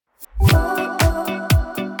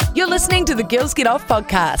listening to the Girls Get Off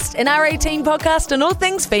podcast, an R18 podcast on all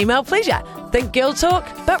things female pleasure. Think girl talk,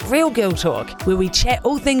 but real girl talk, where we chat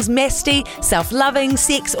all things masty, self-loving,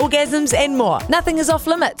 sex, orgasms, and more. Nothing is off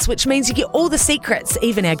limits, which means you get all the secrets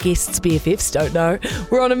even our guests' BFFs don't know.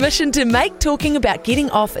 We're on a mission to make talking about getting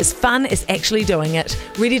off as fun as actually doing it.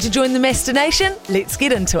 Ready to join the Master Nation? Let's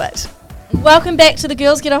get into it. Welcome back to the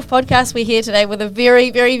Girls Get Off podcast. We're here today with a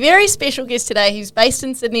very, very, very special guest today. He's based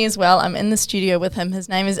in Sydney as well. I'm in the studio with him. His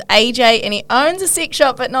name is AJ and he owns a sex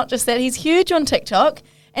shop, but not just that. He's huge on TikTok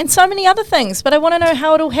and so many other things. But I want to know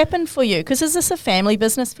how it all happened for you, because is this a family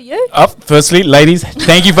business for you? Firstly, ladies,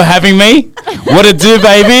 thank you for having me. What it do,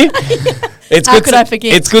 baby? It's How good could I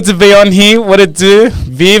forget? It's good to be on here. What it do?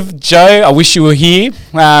 Viv, Joe, I wish you were here.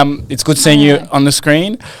 It's good seeing you on the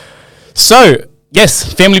screen. So,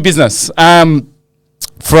 yes, family business. My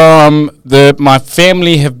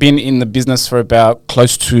family have been in the business for about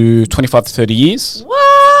close to 25 to 30 years.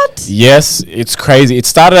 What? Yes, it's crazy.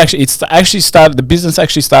 The business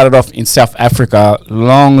actually started off in South Africa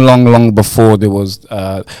long before there was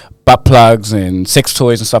butt plugs and sex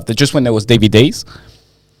toys and stuff. Just when there was DVDs.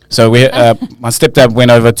 So my stepdad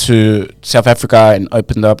went over to South Africa and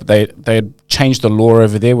opened up. They had changed the law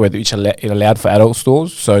over there where it allowed for adult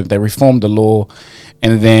stores. So they reformed the law,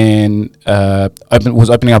 and then was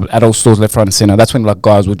opening up adult stores left, right, and center. That's when like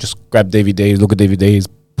guys would just grab DVDs, look at DVDs,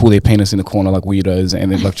 pull their penis in the corner like weirdos,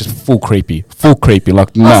 and then like just full creepy.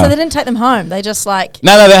 Like no. So they didn't take them home. They just like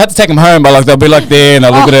No, they had to take them home, but like they'll be like there and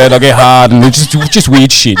they'll look at it, they'll get hard, and just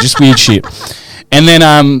weird shit, And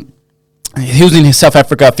then he was in South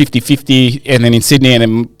Africa 50-50, and then in Sydney, and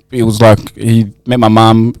then it was like he met my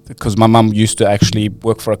mum, because my mum used to actually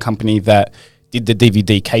work for a company that did the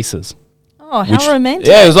DVD cases. Oh, how romantic.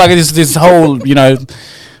 Yeah, it was like this whole,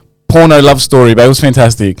 porno love story, but it was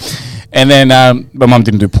fantastic. And then my mum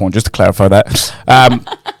didn't do porn, just to clarify that.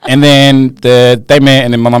 And then they met,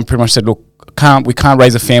 and then my mum pretty much said, look, we can't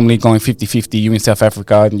raise a family going 50-50, you in South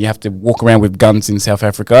Africa, and you have to walk around with guns in South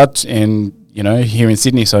Africa, and here in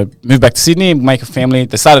Sydney. So moved back to Sydney, make a family.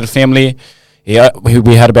 They started a family. My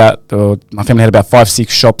family had about 5-6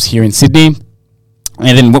 shops here in Sydney.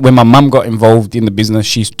 And then when my mum got involved in the business,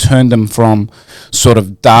 she's turned them from sort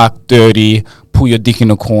of dark, dirty, pull your dick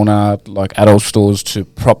in a corner, like adult stores, to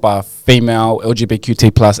proper female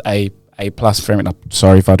LGBTQ plus A plus friendly.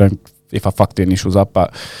 Sorry if I fucked the initials up,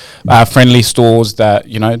 but friendly stores that,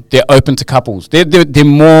 they're open to couples. They're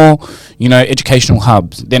more, educational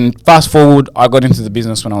hubs. Then fast forward, I got into the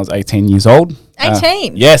business when I was 18 years old.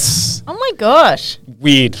 18? Yes. Oh my gosh.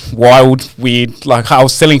 Wild. Like I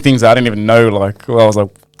was selling things that I didn't even know. Like I was like,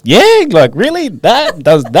 yeah, like really? That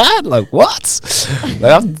does that? Like what?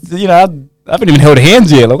 Like I haven't even held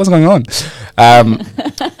hands yet. Like what's going on?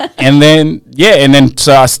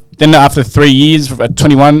 Then after 3 years, at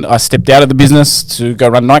 21, I stepped out of the business to go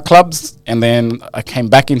run nightclubs. And then I came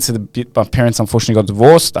back into my parents unfortunately got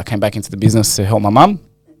divorced. I came back into the business to help my mum.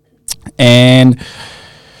 And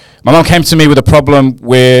my mum came to me with a problem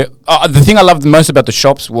where the thing I loved the most about the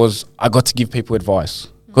shops was I got to give people advice.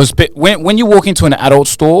 Because when you walk into an adult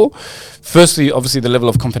store, firstly, obviously the level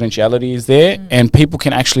of confidentiality is there, and people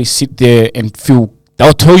can actually sit there and feel.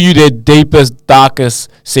 They'll tell you their deepest, darkest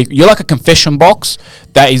secret. You're like a confession box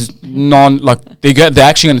that is they're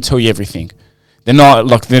actually going to tell you everything. They're not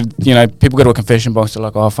like, people go to a confession box, they're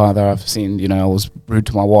like, oh, Father, I've seen, I was rude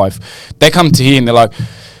to my wife. They come to here and they're like,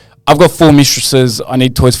 I've got 4 mistresses, I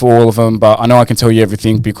need toys for all of them, but I know I can tell you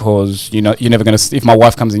everything because, you're never going to, if my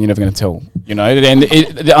wife comes in, you're never going to tell, and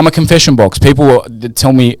I'm a confession box. People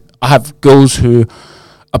tell me, I have girls who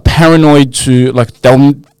are paranoid to, like,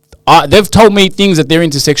 they've told me things that they're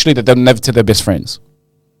into sexually that they'll never tell their best friends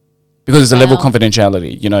because there's a level of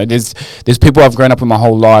confidentiality. There's people I've grown up with my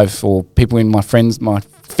whole life, or people in my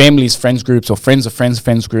family's friends groups, or friends of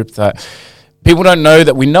friends groups, that people don't know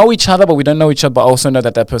that we know each other, but we don't know each other, but also know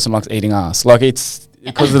that person likes eating ass. Like it's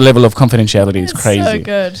because the level of confidentiality is crazy. So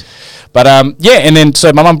good. But and then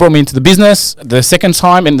so my mum brought me into the business the second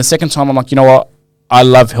time, and the second time I'm like, you know what? I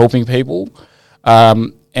love helping people.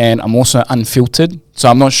 And I'm also unfiltered. So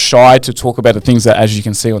I'm not shy to talk about the things that, as you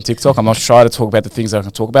can see on TikTok, I'm not shy to talk about the things that I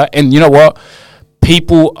can talk about. And you know what?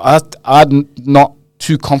 People are not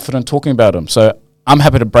too confident talking about them. So I'm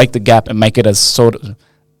happy to break the gap and make it as sort of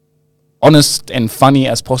honest and funny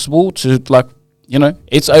as possible to, like,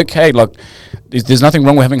 it's okay. Like, there's nothing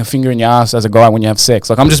wrong with having a finger in your ass as a guy when you have sex.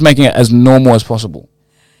 Like, I'm just making it as normal as possible.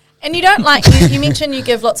 And you don't you mentioned you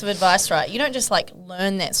give lots of advice, right? You don't just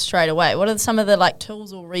learn that straight away. What are some of the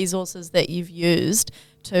tools or resources that you've used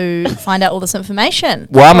to find out all this information?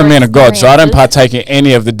 Well, I'm a man of God, so I don't partake in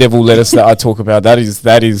any of the devil lettuce that I talk about. That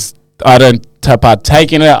is, I don't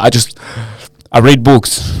partake in it. I read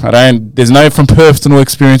books. There's no from personal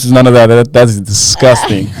experiences, none of that. That is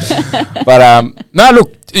disgusting. But no,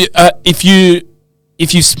 look, if you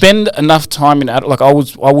spend enough time in adult, like I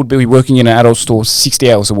would be working in an adult store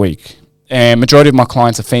 60 hours a week, and majority of my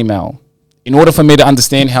clients are female. In order for me to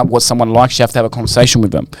understand what someone likes, you have to have a conversation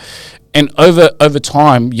with them. And over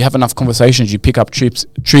time, you have enough conversations, you pick up tips,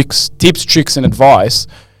 tricks, and advice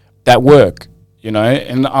that work, you know.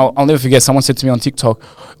 And I'll never forget, someone said to me on TikTok,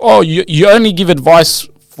 "Oh, you only give advice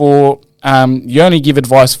for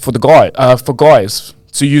for guys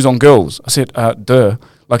to use on girls." I said, "Duh,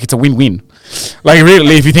 like it's a win-win." Like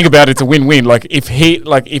really, if you think about it, it's a win-win. Like if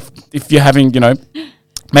you're having, you know,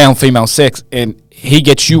 male and female sex and he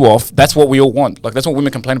gets you off, that's what we all want. Like that's what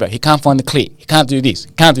women complain about. He can't find the clit. He can't do this.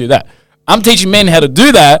 He can't do that. I'm teaching men how to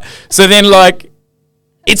do that. So then like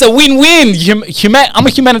it's a win-win. I'm a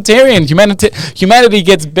humanitarian. Humanity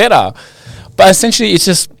gets better. But essentially it's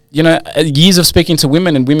just, you know, years of speaking to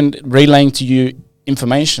women and women relaying to you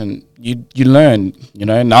information. You learn, you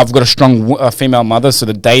know. Now I've got a strong female mother, so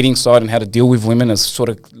the dating side and how to deal with women is sort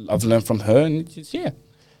of, I've learned from her, and it's, yeah.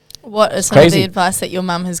 What is some of the advice that your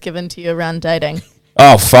mum has given to you around dating?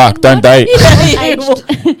 Oh, fuck, don't date.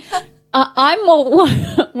 I'm more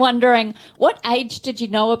wondering, what age did you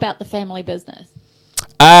know about the family business?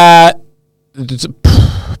 About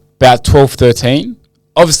 12, 13.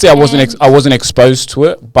 Obviously, I wasn't exposed to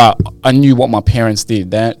it, but I knew what my parents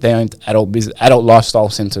did. They owned adult lifestyle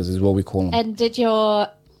centers is what we call them. And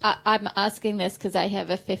I'm asking this because I have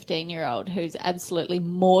a 15-year-old who's absolutely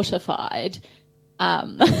mortified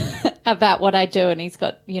about what I do, and he's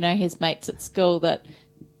got, you know, his mates at school that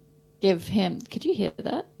give him, could you hear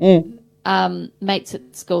that? Mates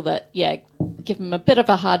at school that, yeah, give him a bit of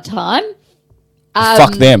a hard time.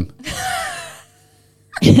 Fuck them.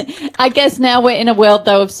 I guess now we're in a world,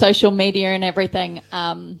 though, of social media and everything.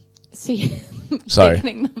 So Sorry.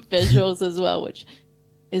 getting the visuals as well, which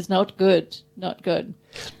is not good. Not good.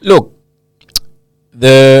 Look,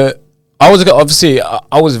 I was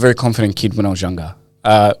a very confident kid when I was younger.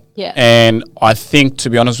 Yeah. And I think, to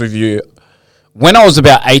be honest with you, when I was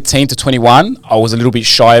about 18 to 21, I was a little bit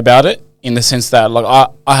shy about it, in the sense that, like,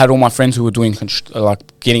 I had all my friends who were doing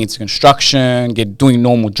getting into construction, doing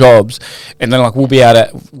normal jobs, and then like we'll be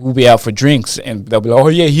out for drinks, and they'll be like, "Oh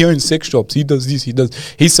yeah, he owns sex shops. He does this.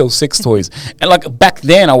 He sells sex toys." And like back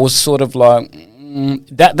then, I was sort of like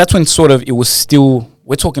that's when sort of it was still.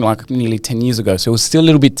 We're talking like nearly 10 years ago, so it was still a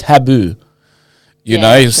little bit taboo. You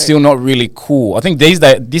know, it was still not really cool. I think this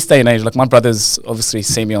day and age, like my brothers obviously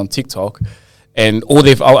see me on TikTok. And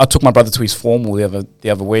I took my brother to his formal the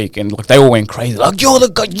other week, and like they all went crazy. Like, you're the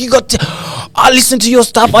guy, I listen to your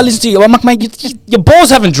stuff. I listen to you. I'm like, mate, your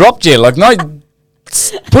balls haven't dropped yet. Like, no,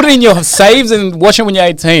 put it in your saves and watch it when you're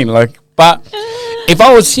 18. Like, but if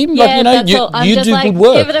I was him, like, you know, you do good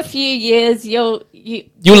work. Give it a few years, you'll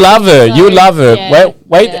love her. You love her. Yeah,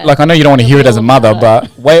 wait. Yeah. Like, I know you don't want to hear it as a mother, but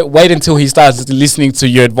wait until he starts listening to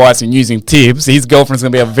your advice and using tips. His girlfriend's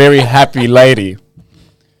gonna be a very happy lady.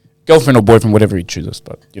 Girlfriend or boyfriend, whatever he chooses,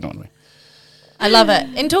 but you know what I mean. I love it.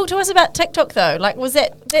 And talk to us about TikTok though. Like, was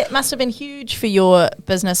that must have been huge for your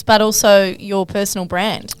business, but also your personal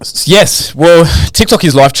brand? Yes. Well, TikTok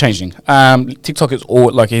is life changing. TikTok is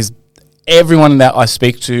everyone that I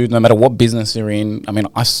speak to, no matter what business they're in. I mean,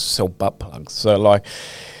 I sell butt plugs, so like,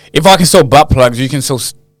 if I can sell butt plugs, you can sell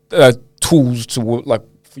tools to like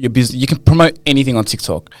for your business. You can promote anything on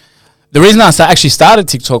TikTok. The reason I actually started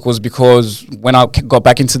TikTok was because when I got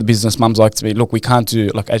back into the business, mum's like to me, look, we can't do,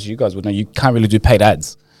 like, as you guys would know, you can't really do paid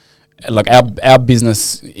ads. Like our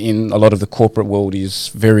business in a lot of the corporate world is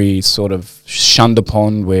very sort of shunned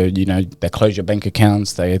upon, where, you know, they close your bank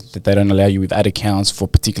accounts, they don't allow you with ad accounts for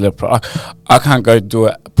particular I can't go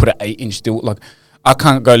put an 8-inch dildo, like I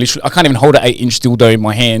can't even hold an 8-inch dildo in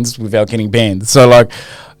my hands without getting banned. So like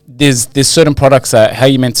there's certain products that how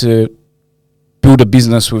you meant to build a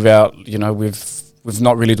business without, you know, with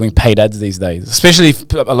not really doing paid ads these days, especially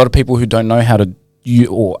if a lot of people who don't know how to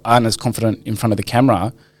or aren't as confident in front of the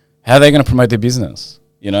camera, how are they going to promote their business?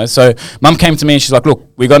 You know, so mum came to me and she's like, look,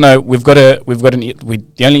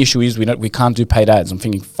 the only issue is we can't do paid ads. I'm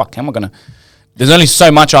thinking, fuck, how am I going to, there's only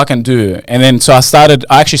so much I can do. And then, so I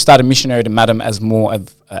actually started Missionary to Madam as more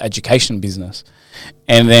of an education business.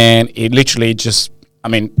 And then it literally just, I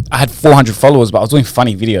mean, I had 400 followers, but I was doing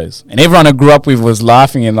funny videos, and everyone I grew up with was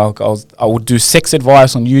laughing. And like I would do sex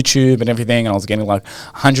advice on YouTube and everything, and I was getting like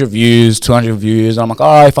 100 views, 200 views. And I'm like,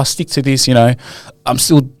 oh, if I stick to this, you know, I'm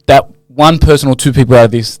still that one person or two people out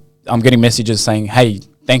of this. I'm getting messages saying, "Hey,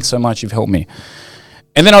 thanks so much, you've helped me."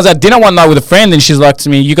 And then I was at dinner one night with a friend, and she's like to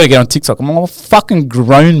me, "You gotta get on TikTok." I'm a fucking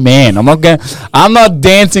grown man. I'm not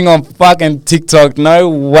dancing on fucking TikTok. No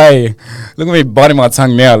way. Look at me biting my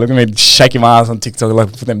tongue now. Look at me shaking my ass on TikTok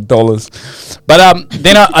like for them dollars. But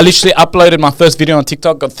then I literally uploaded my first video on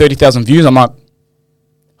TikTok, got 30,000 views. I'm like,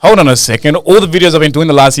 hold on a second. All the videos I've been doing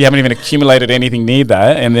the last year haven't even accumulated anything near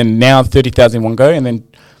that. And then now 30,000 in one go. And then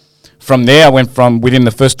from there, I went from within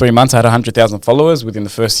the first 3 months, I had 100,000 followers. Within the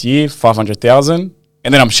first year, 500,000.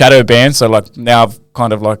 And then I'm shadow banned, so like now I've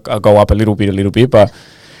kind of like I go up a little bit, but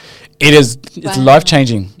it's life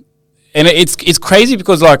changing, and it's crazy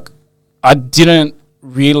because like I didn't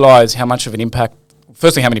realize how much of an impact.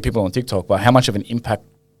 Firstly, how many people are on TikTok, but how much of an impact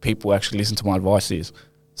people actually listen to my advice is.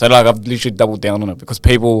 So like I've literally doubled down on it because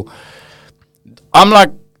people.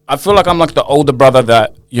 I feel like I'm like the older brother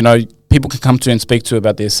that people can come to and speak to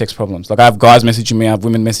about their sex problems. Like I have guys messaging me, I have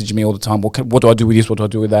women messaging me all the time. What do I do with this? What do I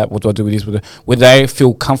do with that? What do I do with this? Where they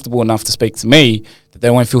feel comfortable enough to speak to me, that they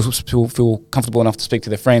won't feel comfortable enough to speak to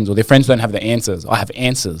their friends, or their friends don't have the answers. I have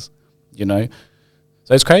answers, So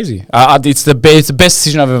it's crazy. It's the best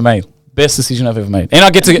decision I've ever made. Best decision I've ever made. And I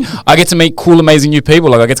get to meet cool, amazing new people.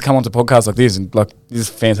 Like I get to come onto podcasts like this, and like this is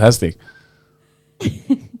fantastic.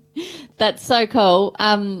 That's so cool.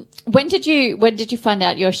 When did you find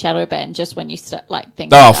out your shadow ban? Just when you start like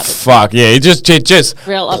thinking? Oh fuck yeah! It just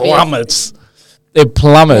real plummets. It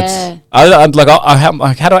plummets. Yeah. How do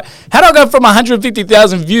I go from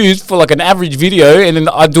 150,000 views for like an average video, and then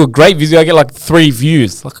I do a great video, I get like 3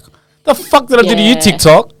 views. Like the fuck did I do to you,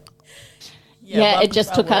 TikTok? Yeah, it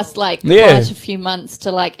just took us like quite a few months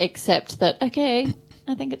to like accept that. Okay,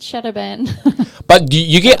 I think it's shadow banned. But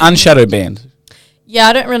you get unshadow banned. Yeah,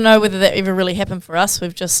 I don't really know whether that ever really happened for us.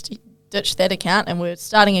 We've just ditched that account and we're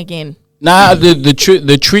starting again. Nah,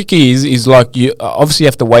 the trick is like you obviously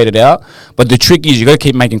have to wait it out, but the trick is you got to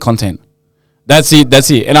keep making content. That's it.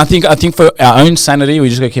 And I think for our own sanity, we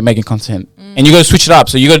just got to keep making content. And you got to switch it up.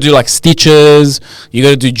 So you got to do like stitches, you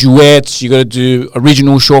got to do duets, you got to do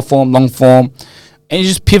original short form, long form, and you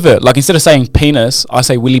just pivot. Like instead of saying penis, I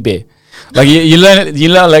say willy bear. Like you learn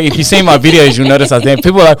like if you see my videos, you'll notice that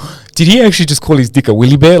people are like, did he actually just call his dick a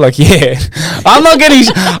willy bear? Like, yeah, I'm not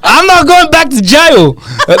going back to jail.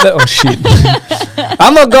 Oh shit,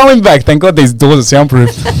 I'm not going back. Thank God these doors are soundproof.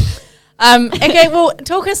 Okay, well,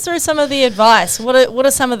 talk us through some of the advice. What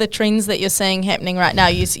are some of the trends that you're seeing happening right now?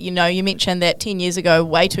 You mentioned that 10 years ago,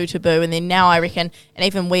 way too taboo, and then now I reckon, and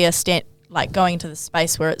even we are going into the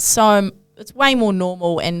space where it's way more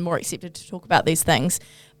normal and more accepted to talk about these things.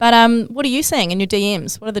 But what are you seeing in your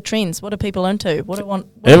DMs? What are the trends? What are people into? What do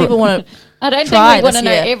people want to I don't think we want to know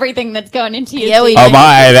everything that's going into your DMs.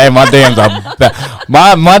 My DMs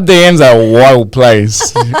are my DMs are a wild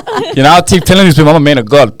place. I keep telling these people, I'm a man of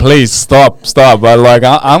God. Please stop. But like,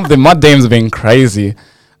 my DMs have been crazy.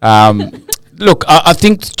 Look, I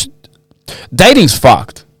think dating's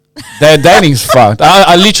fucked. Dating's fucked.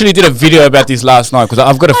 I literally did a video about this last night because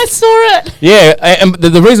I've got I saw it. Yeah, and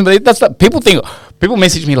the reason, but that's what people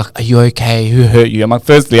message me like, "Are you okay? Who hurt you?" I'm like,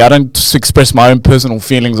 firstly, I don't just express my own personal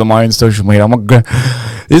feelings on my own social media.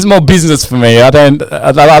 This is more business for me. I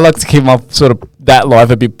like to keep my sort of that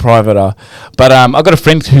life a bit private. But I've got a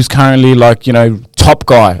friend who's currently like, top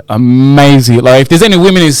guy, amazing. Like if there's any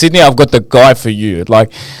women in Sydney, I've got the guy for you.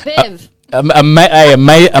 Like. Viv.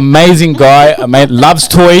 Amazing guy. Loves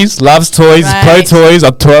toys. Right. Pro toys.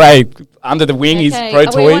 Under the wing, he's pro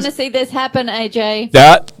toys. We want to see this happen, AJ.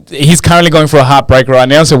 He's currently going for a heartbreak right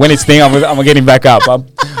now. So when it's thing, I'm gonna get him back up.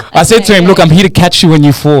 I said to him, "Look, I'm here to catch you when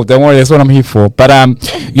you fall. Don't worry, that's what I'm here for." But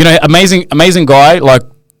amazing guy. Like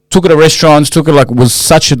took it to restaurants. Was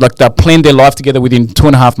such a they planned their life together within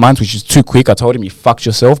 2.5 months, which is too quick. I told him you fucked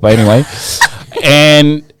yourself, but anyway,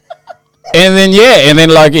 And then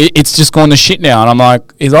like it's just gone to shit now, and I'm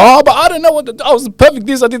like, but I don't know I was perfect.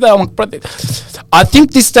 This I did that. I'm like, I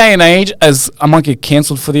think this day and age, as I might get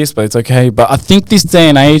cancelled for this, but it's okay. But I think this day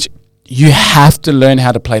and age, you have to learn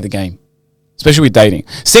how to play the game, especially with dating.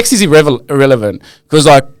 Sex is irrelevant because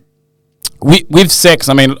like with sex,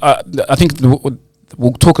 I mean, I think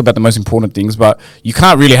we'll talk about the most important things, but you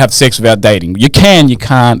can't really have sex without dating. You can't.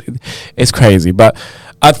 It's crazy, but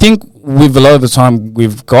I think with a lot of the time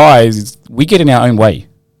with guys, we get in our own way.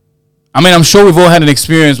 I mean, I'm sure we've all had an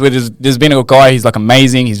experience where there's been a guy, he's like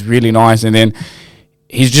amazing, he's really nice, and then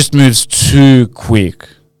he just moves too quick.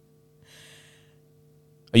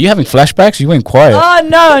 Are you having flashbacks? You went quiet. Oh,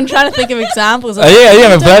 no, I'm trying to think of examples. Yeah, you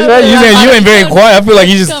having flashbacks? You went very quiet. I feel like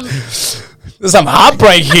you just... There's some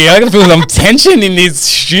heartbreak here. I can feel some tension in this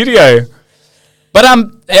studio. But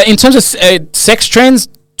in terms of sex trends...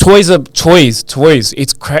 Toys.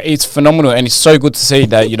 It's phenomenal, and it's so good to see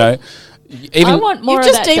that even I want more You of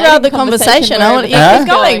just that derailed the dating conversation. I want you Huh? keep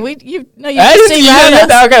going. You Hey, just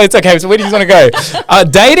derailed us. okay, it's okay. So where do you want to go?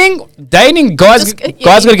 Dating, guys, Just,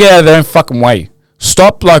 guys got to get out of their own fucking way.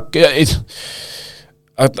 Stop, like,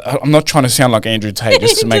 I'm not trying to sound like Andrew Tate,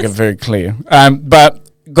 just to make it very clear. But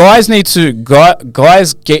guys need to,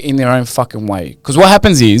 guys get in their own fucking way. Because what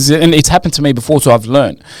happens is, and it's happened to me before, so I've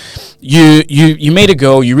learned. You meet a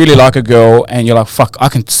girl, you really like a girl, and you're like, fuck, I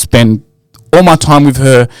can spend all my time with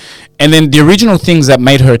her. And then the original things that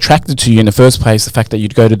made her attracted to you in the first place, the fact that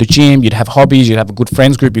you'd go to the gym, you'd have hobbies, you'd have a good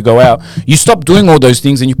friends group, you go out, you stop doing all those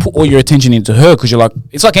things and you put all your attention into her because you're like,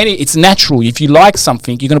 it's natural. If you like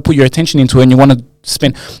something, you're going to put your attention into it and you want to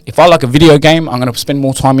spend, if I like a video game, I'm going to spend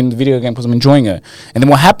more time in the video game because I'm enjoying it. And then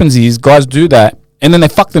what happens is guys do that and then they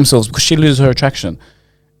fuck themselves because she loses her attraction.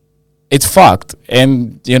 It's fucked.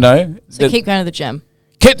 And, you know. So keep going to the gym.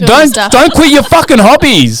 Don't quit your fucking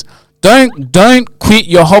hobbies. Don't quit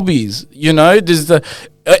your hobbies. You know, there's the.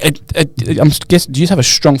 Do you have a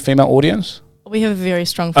strong female audience? We have a very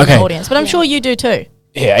strong female audience, but I'm sure you do too.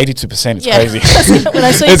 Yeah, 82%. It's crazy. When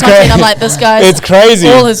I saw your content, I'm like, this guy. It's crazy.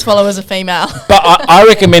 All his followers are female. But I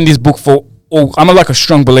recommend this book for all. I'm like a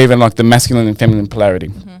strong believer in like the masculine and feminine polarity.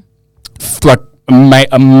 Mm-hmm. Like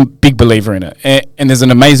I'm a big believer in it. And there's an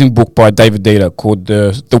amazing book by David Dieter called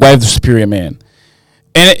The Way of the Superior Man.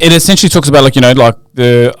 And it essentially talks about like, you know, like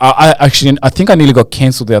I think I nearly got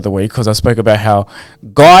cancelled the other week because I spoke about how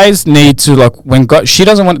guys need to like she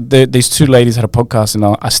doesn't want these two ladies had a podcast and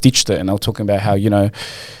I stitched it and I was talking about how, you know,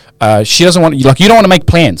 she doesn't want, like, you don't want to make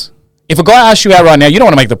plans. If a guy asks you out right now, you don't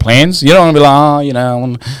want to make the plans. You don't want to be like, you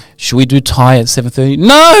know, should we do Thai at 7:30?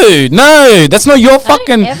 No, that's not your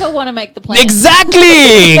fucking. I don't ever want to make the plans.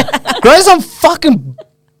 Exactly. Grow some fucking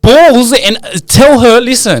balls and tell her,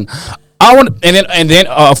 listen. I want, and then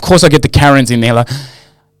of course I get the Karens in there like,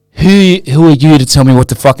 who are you to tell me what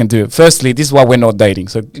to fucking do? Firstly, this is why we're not dating,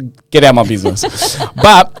 so get out of my business.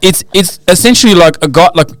 But it's essentially like a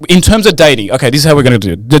guy, like in terms of dating. Okay, this is how we're gonna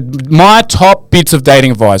do it. My top bits of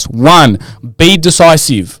dating advice: 1, be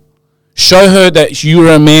decisive. Show her that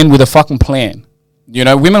you're a man with a fucking plan. You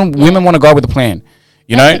know, women want a guy with a plan.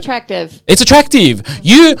 You know, attractive. It's attractive.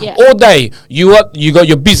 All day, you got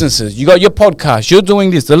your businesses, you got your podcast, you're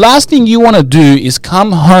doing this. The last thing you want to do is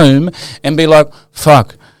come home and be like,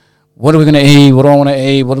 fuck, what are we going to eat? What do I want to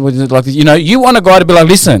eat? What do we do? Like, you know, you want a guy to be like,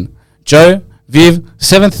 listen, Joe, Viv,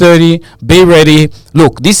 7:30, be ready.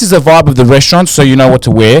 Look, this is the vibe of the restaurant, so you know what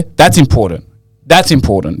to wear. That's important.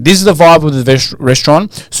 This is the vibe of the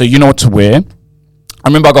restaurant, so you know what to wear. I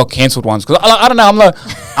remember I got cancelled once because I don't know.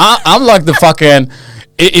 I'm like the fucking.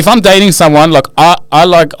 If I'm dating someone, like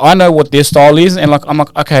I know what their style is, and like I'm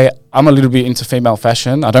like, okay, I'm a little bit into female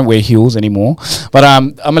fashion. I don't wear heels anymore, but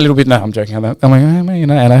I'm a little bit. No, I'm joking. I'm like, you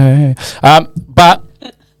know, but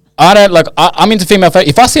I don't like. I'm into female fashion.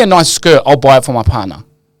 If I see a nice skirt, I'll buy it for my partner.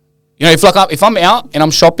 You know, if I'm out and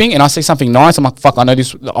I'm shopping and I see something nice, I'm like, fuck, I know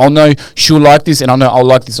this. I'll know she'll like this, and I know I'll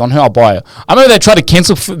like this on her. I'll buy it. I remember they tried to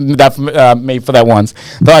cancel me for that once.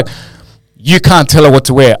 They're like, you can't tell her what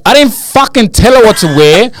to wear. I didn't fucking tell her what to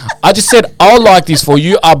wear. I just said, I'll like this for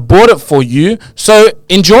you. I bought it for you. So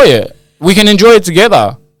enjoy it. We can enjoy it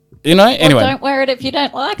together. You know? Anyway. Don't wear it if you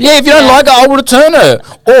don't like it. Yeah, if you don't like it, I'll return it.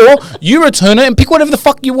 Or you return it and pick whatever the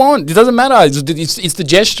fuck you want. It doesn't matter. It's the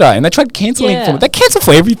gesture. And they tried cancelling for it. They cancel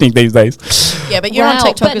for everything these days. Yeah, but you're on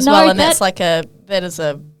TikTok as well, and that is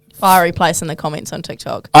a fiery place in the comments on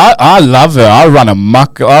TikTok. I love it. I run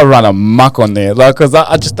amok on there, like, because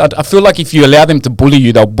I feel like if you allow them to bully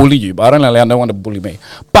you, they'll bully you. But I don't allow no one to bully me.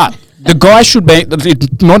 But the guy should be,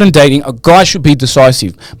 not in dating, a guy should be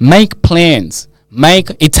decisive. Make plans.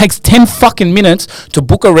 It takes 10 fucking minutes to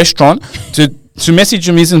book a restaurant, to message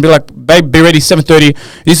your missus and be like, babe, be ready 7:30.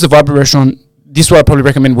 This is the vibe of the restaurant. This is what I probably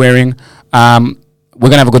recommend wearing. We're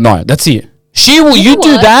gonna have a good night. That's it. You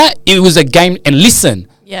do that. It was a game. And listen.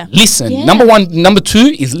 Yeah. Listen. Yeah. Number 1, number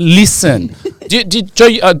 2 is listen. Joe, do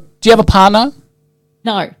you have a partner?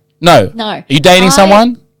 No. No. Are you dating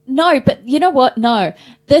someone? No, but you know what? No.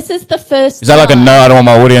 This is the first. Is that like a no? I don't want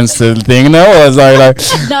my audience to think no, or is that like?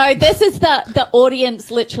 No, this is the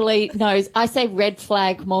audience literally knows. I say red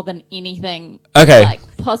flag more than anything. Okay.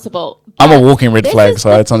 Like possible. I'm a walking red flag,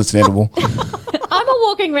 so it's understandable. I'm a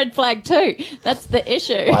walking red flag too. That's the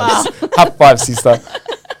issue. Wow. High five, sister.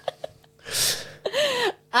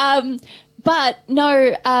 But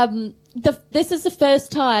no, this is the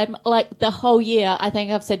first time, like the whole year, I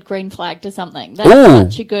think I've said green flag to something. That's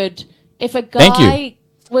such a good. If a guy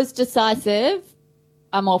was decisive,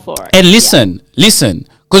 I'm all for it. And listen,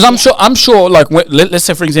 Because I'm sure, like, let's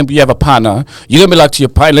say, for example, you have a partner, you're going to be like to your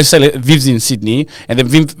partner, let's say Viv's in Sydney, and then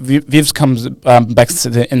Viv comes back to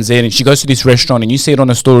the NZ, and she goes to this restaurant, and you see it on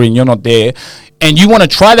a story, and you're not there, and you want to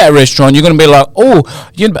try that restaurant, you're going to be like, oh,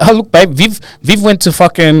 look, babe, Viv went to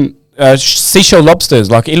fucking Seashell Lobsters,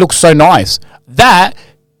 like, it looks so nice. That,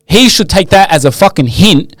 he should take that as a fucking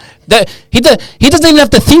hint, that he doesn't even have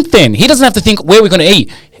to think then. He doesn't have to think where we're going to eat.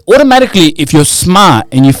 Automatically, if you're smart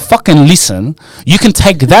and you fucking listen, you can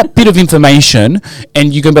take that bit of information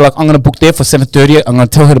and you can be like, I'm going to book there for 7:30. I'm going to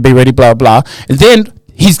tell her to be ready, blah, blah. And then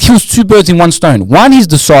he kills two birds in one stone. One, he's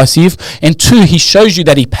decisive. And two, he shows you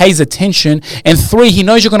that he pays attention. And three, he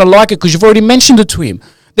knows you're going to like it because you've already mentioned it to him.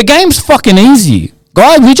 The game's fucking easy.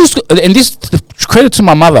 Guys, and this credit to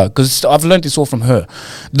my mother because I've learned this all from her.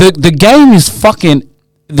 The game is fucking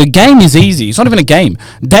The game is easy. It's not even a game.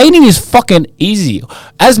 Dating is fucking easy.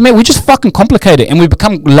 As men, we just fucking complicate it and we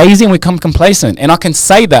become lazy and we become complacent. And I can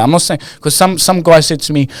say that. I'm not saying, because some guy said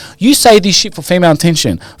to me, you say this shit for female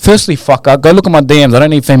attention. Firstly, fucker, go look at my DMs. I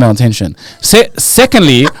don't need female attention.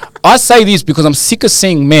 Secondly, I say this because I'm sick of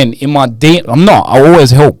seeing men in my DM. I'm not. I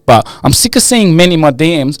always help. But I'm sick of seeing men in my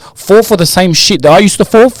DMs fall for the same shit that I used to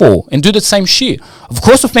fall for and do the same shit. Of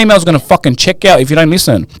course a female's going to fucking check out if you don't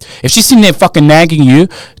listen. If she's sitting there fucking nagging you,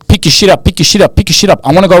 pick your shit up, pick your shit up, pick your shit up.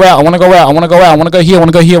 I want to go out, I want to go out, I want to go out, I want to go here, I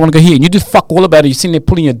want to go here, I want to go here. And you do fuck all about it. You're sitting there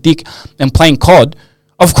pulling your dick and playing COD.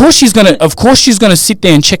 Of course she's gonna sit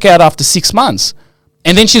there and check out after 6 months.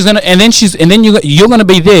 And then you're gonna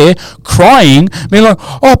be there crying, being like,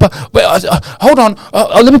 oh, but hold on,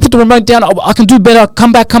 let me put the remote down. I can do better.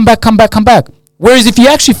 Come back. Whereas if you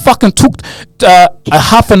actually fucking took a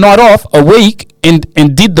half a night off a week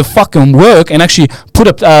and did the fucking work and actually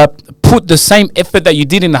put the same effort that you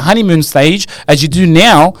did in the honeymoon stage as you do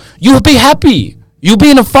now, you'll be happy. You'll be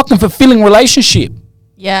in a fucking fulfilling relationship.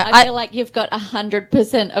 Yeah, I feel like you've got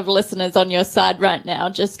 100% of listeners on your side right now,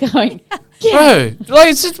 just going. Yeah. Bro, like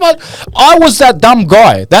it's just like I was that dumb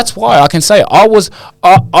guy. That's why I can say I was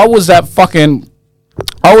that fucking.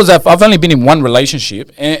 I've only been in one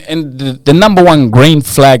relationship, and the number one green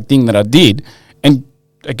flag thing that I did, and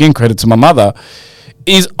again credit to my mother,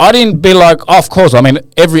 is I didn't be like, oh, of course. I mean,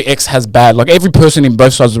 every ex has bad, like every person in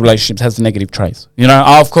both sides of relationships has negative traits. You know,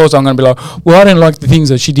 of course I'm gonna be like, well, I didn't like the things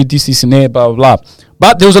that she did, this, and there, blah, blah, blah.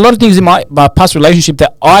 But there was a lot of things in my past relationship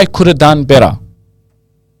that I could have done better.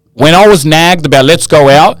 When I was nagged about let's go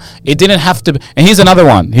out, it didn't have to. And here's another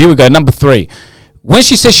one. Here we go, number 3. When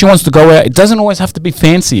she says she wants to go out, it doesn't always have to be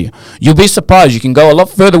fancy. You'll be surprised. You can go a lot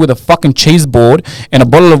further with a fucking cheese board and a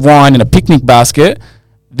bottle of wine and a picnic basket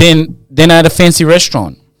than at a fancy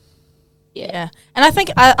restaurant. Yeah. And I think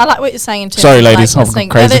I like what you're saying in terms Sorry, of ladies, like, I'm listening.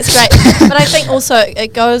 crazy. No, that's great. But I think also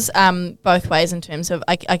it goes both ways in terms of,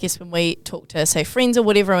 I guess when we talk to, say, friends or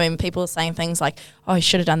whatever, when people are saying things like, oh, you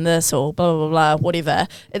should have done this or blah, blah, blah, whatever,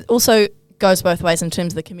 it also goes both ways in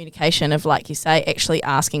terms of the communication of, like you say, actually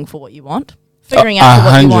asking for what you want, figuring out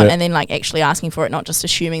what you want, and then like actually asking for it, not just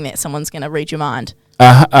assuming that someone's going to read your mind.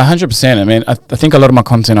 100%. I mean, I think a lot of my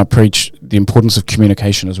content, I preach the importance of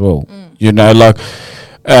communication as well. You know, like,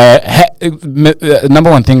 number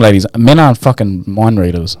one thing, ladies, men aren't fucking mind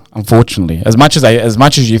readers, unfortunately. As much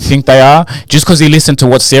as you think they are, just because he listened to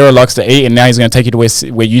what Sarah likes to eat and now he's going to take you to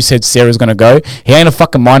where you said Sarah's going to go, he ain't a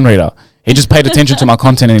fucking mind reader. He just paid attention to my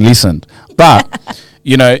content and he listened. But,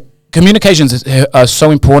 you know, communications are so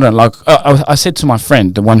important. Like, I said to my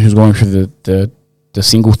friend, the one who's going through the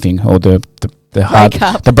single thing or the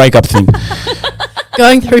breakup thing.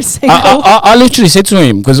 Going through single. I literally said to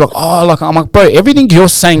him, because I'm like, bro, everything you're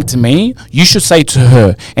saying to me, you should say to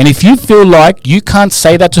her. And if you feel like you can't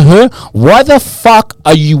say that to her, why the fuck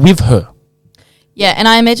are you with her? Yeah, and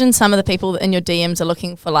I imagine some of the people in your DMs are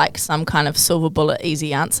looking for like some kind of silver bullet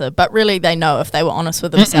easy answer, but really they know if they were honest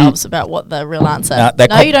with themselves about what the real answer.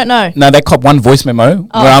 You don't know. No, they cop one voice memo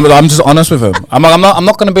where I'm just honest with them. I'm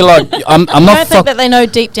not going to be like I'm not. I don't think that they know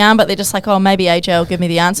deep down, but they're just like, oh, maybe AJ will give me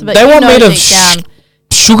the answer. But they want me to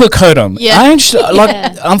sugarcoat them. Yeah.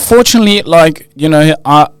 Unfortunately, like, you know,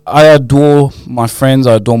 I adore my friends,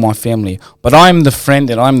 I adore my family, but I'm the friend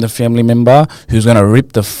and I'm the family member who's going to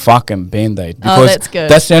rip the fucking Band-Aid because that's good.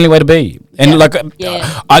 That's the only way to be. And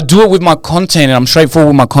I do it with my content and I'm straightforward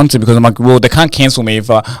with my content because I'm like, well, they can't cancel me if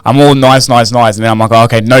I'm all nice. And then I'm like,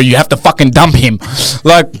 okay, no, you have to fucking dump him.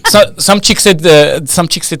 Like, some chick said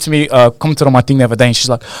to me, commented on my thing the other day and she's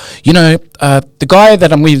like, you know, the guy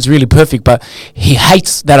that I'm with is really perfect, but he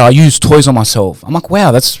hates that I use toys on myself. I'm like,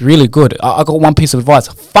 wow, that's really good. I got one piece of advice.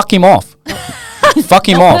 Fuck him off. Fuck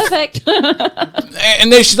him off. Perfect.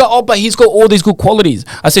 And then she's like, oh, but he's got all these good qualities.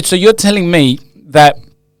 I said, so you're telling me that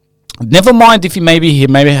Never mind if he maybe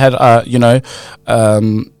had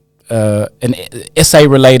an essay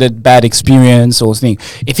related bad experience or something.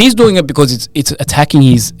 If he's doing it because it's attacking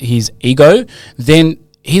his ego, then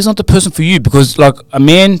he's not the person for you. Because like a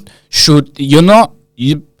man should,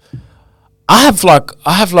 I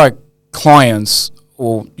have clients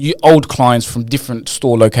or old clients from different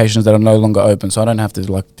store locations that are no longer open, so I don't have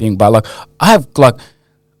to like think. But like I have like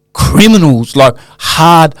criminals, like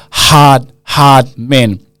hard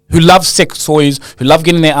men who love sex toys, who love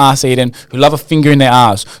getting their ass eaten, who love a finger in their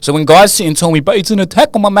ass. So when guys sit and tell me, but it's an attack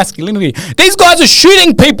on my masculinity, these guys are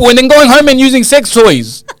shooting people and then going home and using sex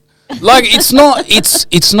toys. Like it's not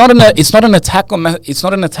an attack on like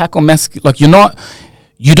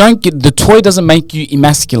you don't get, the toy doesn't make you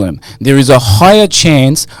emasculine. There is a higher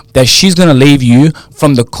chance that she's going to leave you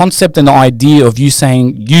from the concept and the idea of you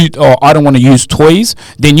saying I don't want to use toys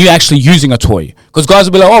than you actually using a toy. Because guys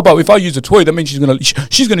will be like, oh, but if I use a toy, that means she's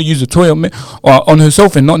going to use a toy on me, on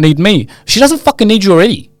herself and not need me. She doesn't fucking need you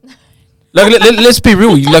already. Like let's be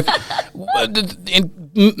real. Like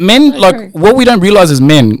men, like what we don't realize as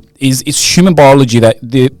men is it's human biology that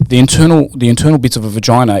the internal bits of a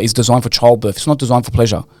vagina is designed for childbirth. It's not designed for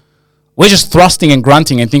pleasure. We're just thrusting and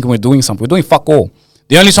grunting and thinking we're doing something. We're doing fuck all.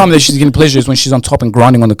 The only time that she's getting pleasure is when she's on top and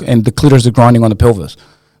grinding and the clitoris is grinding on the pelvis.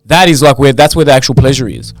 That is like that's where the actual pleasure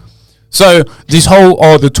is. So this whole,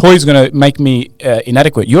 the toy's going to make me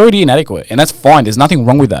inadequate. You're already inadequate, and that's fine. There's nothing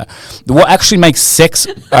wrong with that. What actually makes sex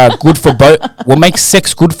good for both, what makes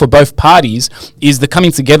sex good for both parties is the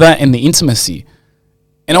coming together and the intimacy.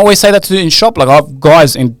 And I always say that in shop. Like I've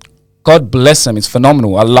guys, and God bless them, it's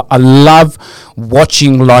phenomenal. I love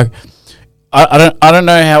watching like, I don't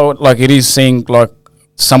know how like it is seeing like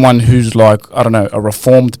someone who's like, I don't know, a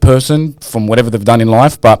reformed person from whatever they've done in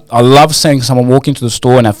life, but I love seeing someone walk into the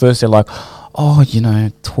store and at first they're like, oh,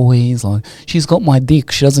 toys, like she's got my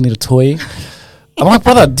dick, she doesn't need a toy. I'm like,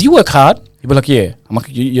 brother, do you work hard? He'd be like, yeah. I'm like,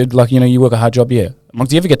 you're like, you work a hard job, yeah. I'm like,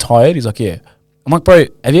 do you ever get tired? He's like, yeah. I'm like, bro,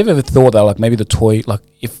 have you ever thought that like maybe the toy, like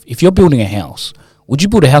if you're building a house, would you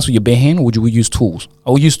build a house with your bare hand or would you use tools?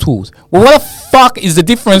 I will use tools. Well, what the fuck is the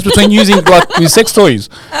difference between using like sex toys?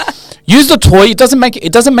 Use the toy. It doesn't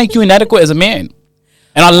make you inadequate as a man.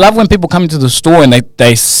 And I love when people come into the store and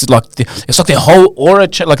it's like their whole aura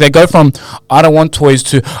like they go from I don't want toys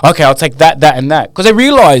to okay, I'll take that and that, because they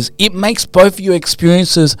realize it makes both of your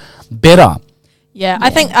experiences better. Yeah, I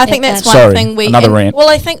think that's one thing rant. Well,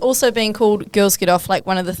 I think also being called Girls Get Off, like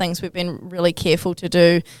one of the things we've been really careful to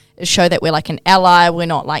do is show that we're like an ally. We're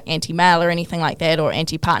not like anti-male or anything like that, or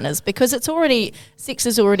anti-partners, because sex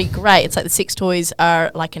is already great. It's like the sex toys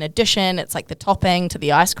are like an addition. It's like the topping to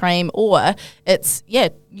the ice cream, or it's,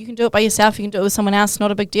 you can do it by yourself. You can do it with someone else.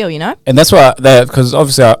 Not a big deal, And that's why, because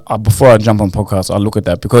obviously before I jump on podcasts, I look at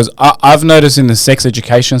that because I've noticed in the sex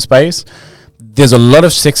education space, there's a lot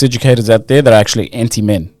of sex educators out there that are actually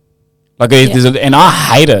anti-men. Like, and I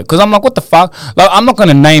hate it because I'm like, what the fuck? Like, I'm not going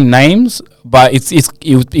to name names, but it's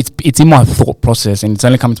in my thought process, and it's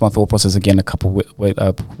only come into my thought process again a couple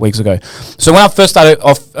weeks ago. So when I first started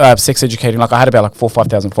off sex educating, like I had about like 4,000 or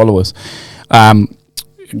 5,000 followers.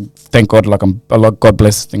 Thank God, God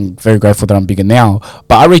bless, and very grateful that I'm bigger now.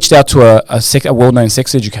 But I reached out to a well-known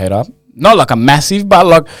sex educator, not like a massive, but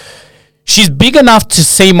like she's big enough to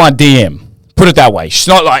see my DM. Put it that way. It's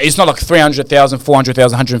not like 300,000,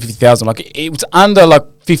 400,000, 150,000. Like it's under like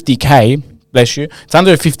 50K. Bless you. It's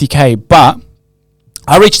under 50K. But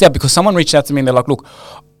I reached out because someone reached out to me and they're like, look,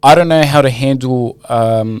 I don't know how to handle.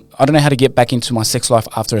 I don't know how to get back into my sex life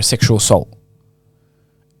after a sexual assault.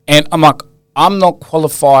 And I'm like, I'm not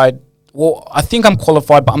qualified. Well, I think I'm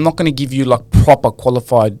qualified, but I'm not going to give you like proper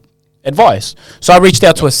qualified advice. So I reached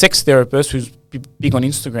out to a sex therapist who's big on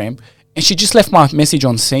Instagram, and she just left my message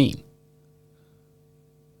on scene.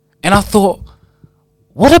 And I thought,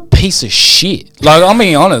 what a piece of shit. Like, I'm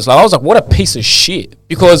being honest. Like, I was like, what a piece of shit.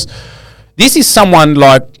 Because this is someone,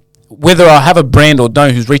 like, whether I have a brand or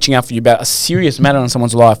don't, who's reaching out for you about a serious matter in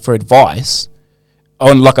someone's life for advice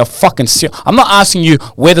on, like, a fucking... I'm not asking you,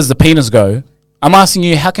 where does the penis go? I'm asking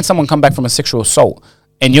you, how can someone come back from a sexual assault?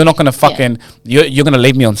 And you're not going to fucking... Yeah. You're going to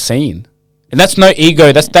leave me on scene. And that's no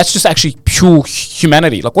ego. That's just actually pure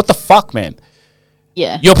humanity. Like, what the fuck, man?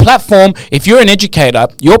 Yeah. Your platform, if you're an educator,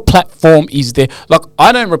 your platform is there. Like,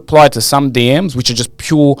 I don't reply to some DMs, which are just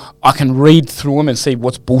pure, I can read through them and see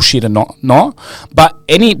what's bullshit and not. But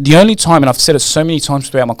the only time, and I've said it so many times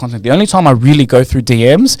throughout my content, the only time I really go through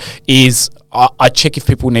DMs is I check if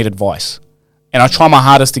people need advice. And I try my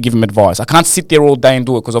hardest to give him advice. I can't sit there all day and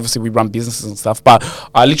do it because obviously we run businesses and stuff. But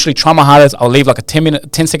I literally try my hardest. I'll leave like a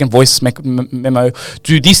 10-second voice memo.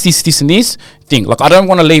 Do this, and this thing. Like I don't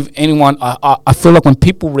want to leave anyone. I feel like when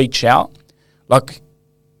people reach out, like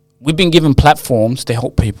we've been given platforms to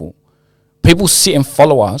help people. People sit and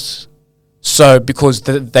follow us. So because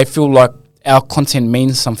they feel like our content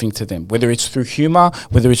means something to them, whether it's through humor,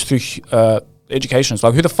 whether it's through education. It's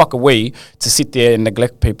like who the fuck are we to sit there and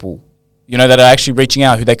neglect people? You know, that are actually reaching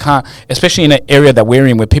out, who they can't, especially in an area that we're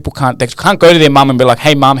in where people can't go to their mum and be like,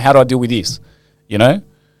 hey mum, how do I deal with this? You know?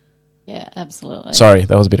 Yeah, absolutely. Sorry,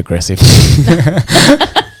 that was a bit aggressive. No,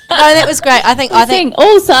 that was great. I think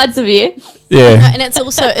all sides of you. Yeah. and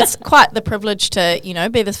it's quite the privilege to, you know,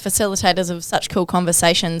 be the facilitators of such cool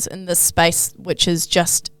conversations in this space, which is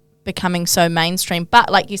just becoming so mainstream. But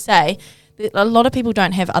like you say, a lot of people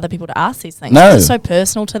don't have other people to ask these things. No. It's so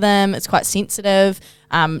personal to them. It's quite sensitive.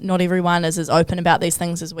 Not everyone is as open about these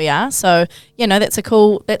things as we are. So, you know, that's a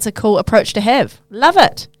cool approach to have. Love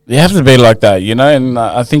it. You have to be like that, you know, and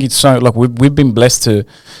I think it's so, like, we've been blessed to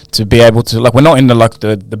be able to, like, we're not in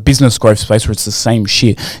the business growth space where it's the same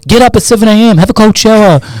shit. Get up at 7 a.m, have a cold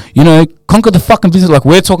shower, you know, conquer the fucking business. Like,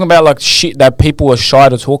 we're talking about, like, shit that people are shy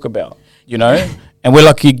to talk about, you know? And we're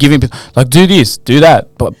like giving, like, do this, do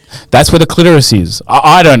that. But that's where the clitoris is.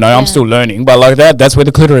 I don't know. Yeah. I'm still learning. But like that's where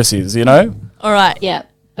the clitoris is, you know? All right. Yeah.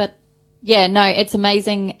 But, yeah, no, it's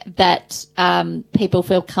amazing that people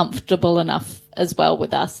feel comfortable enough as well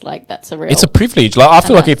with us. Like, that's a real... It's a privilege. Like, I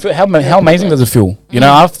feel like how amazing does it feel? You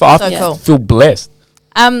know, I cool. feel blessed.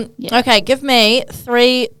 Okay, give me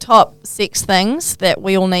 3 top sex things that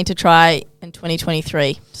we all need to try in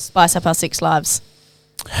 2023 to spice up our sex lives.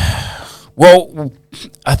 Well,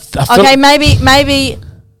 I okay, maybe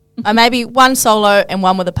one solo and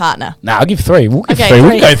one with a partner. Nah, I'll give 3. We'll give 3. 3.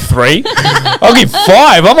 We can go 3. I'll give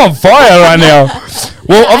 5. I'm on fire right now.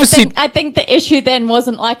 Well, obviously... I think the issue then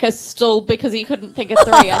wasn't like a stall because you couldn't think of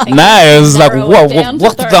 3. I think it was like,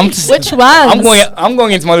 which ones? I'm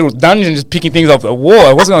going into my little dungeon just picking things off the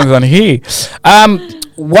wall. What's going on here?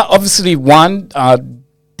 Obviously, one,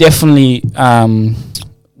 definitely... one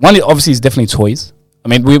obviously is definitely toys. I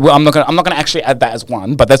mean, I'm not gonna actually add that as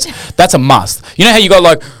one, but that's a must. You know how you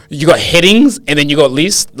got headings and then you got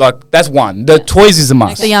lists, like that's one. The toys is a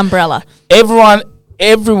must. The umbrella.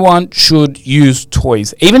 Everyone should use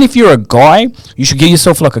toys. Even if you're a guy, you should get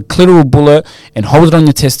yourself like a clitoral bullet and hold it on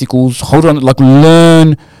your testicles. Hold on, like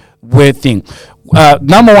learn weird thing.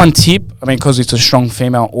 Number one tip, I mean, because it's a strong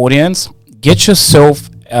female audience, get yourself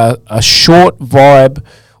a short vibe.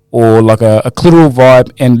 Or like a clitoral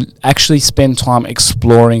vibe, and actually spend time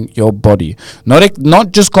exploring your body.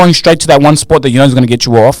 Not just going straight to that one spot that you know is going to get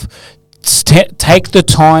you off. Take the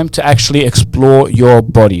time to actually explore your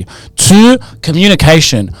body. 2,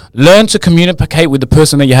 communication. Learn to communicate with the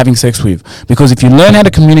person that you're having sex with. Because if you learn how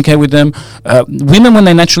to communicate with them, women, when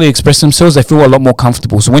they naturally express themselves, they feel a lot more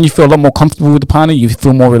comfortable. So when you feel a lot more comfortable with the partner, you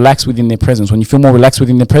feel more relaxed within their presence. When you feel more relaxed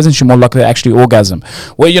within their presence, you're more likely to actually orgasm.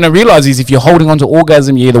 What you're going to realize is if you're holding on to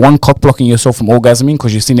orgasm, you're the one cock blocking yourself from orgasming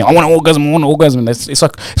because you're sitting there, I want to orgasm. It's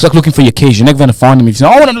like looking for your keys. You're never going to find them if you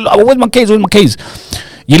say, where's my keys?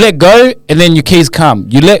 You let go, and then your keys come.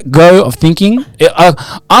 You let go of thinking.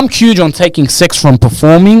 I'm huge on taking sex from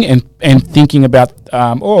performing and thinking about,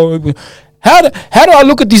 how do I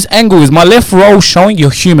look at this angle? Is my left roll showing?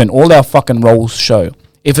 You're human. All our fucking rolls show.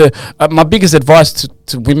 If my biggest advice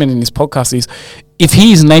to women in this podcast is, if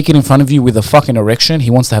he is naked in front of you with a fucking erection,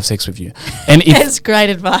 he wants to have sex with you. And if that's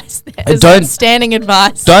great advice. That is outstanding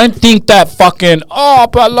advice. Don't think that fucking,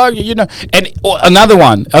 but I love you, you know. And another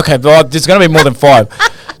one. Okay, well, there's going to be more than 5.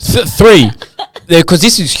 3, because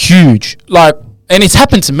this is huge. Like, and it's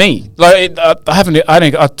happened to me. Like, I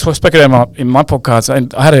spoke about in my podcast,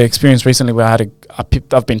 and I had an experience recently where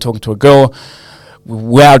I've been talking to a girl. We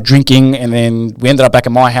were out drinking, and then we ended up back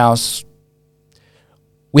at my house.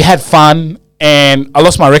 We had fun, and I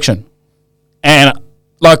lost my erection. And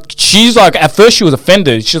like, she's like, at first she was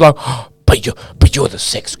offended. She's like, but you're the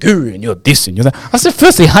sex guru, and you're this and you're that. I said,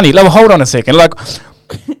 firstly, honey, hold on a second. Like,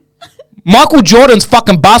 Michael Jordan's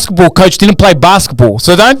fucking basketball coach didn't play basketball,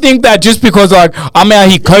 so don't think that just because like I'm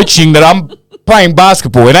out here coaching that I'm playing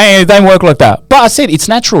basketball. It don't work like that. But I said it's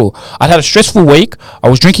natural. I'd had a stressful week. I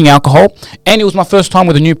was drinking alcohol, and it was my first time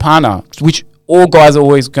with a new partner, which all guys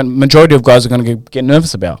are majority of guys are going to get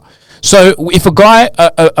nervous about. So if a guy,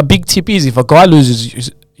 a big tip is, if a guy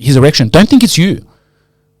loses his erection, don't think it's you.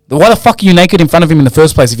 Why the fuck are you naked in front of him in the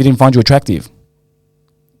first place if he didn't find you attractive?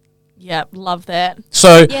 Yeah, love that.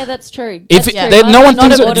 So yeah, that's true. No one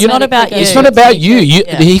thinks it's not about you. It's not about you.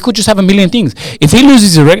 He could just have a million things. If he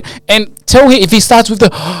loses his erection, and tell him if he starts with the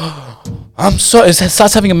I'm sorry. It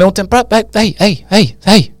starts having a meltdown. Bro,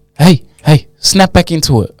 hey. Snap back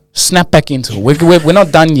into it. We're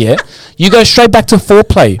not done yet. You go straight back to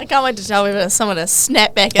foreplay. I can't wait to tell someone to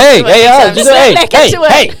snap back into it.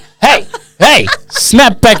 Hey,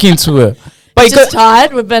 snap back into it. But He's just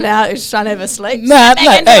tired. We've been out. He's trying to have a sleep.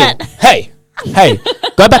 Hey,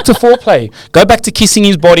 go back to foreplay. Go back to kissing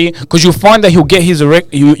his body, because you'll find that he'll get his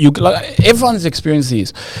like, everyone's experienced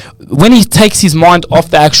this. When he takes his mind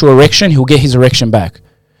off the actual erection, he'll get his erection back.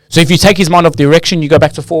 So if you take his mind off the erection, you go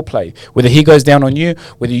back to foreplay. Whether he goes down on you,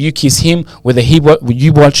 whether you kiss him, whether you allow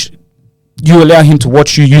him to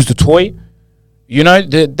watch you use the toy. You know,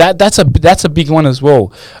 that's a big one as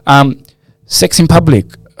well. Sex in public,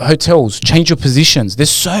 hotels, change your positions. There's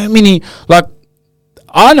so many, like,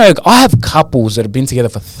 I know I have couples that have been together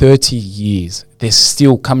for 30 years. They're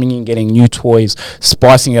still coming in, getting new toys,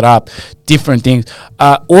 spicing it up, different things.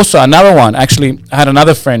 Also, another one, actually, I had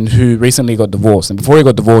another friend who recently got divorced. And before he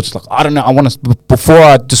got divorced, like, I don't know, before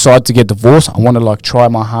I decide to get divorced, I want to, like, try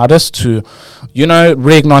my hardest to, you know,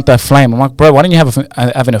 reignite that flame. I'm like, bro, why don't you have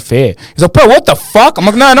an affair? He's like, bro, what the fuck? I'm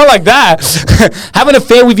like, no, not like that. Have an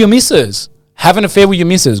affair with your missus. Have an affair with your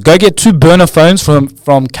missus. Go get 2 burner phones from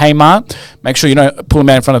Kmart. Make sure you don't pull them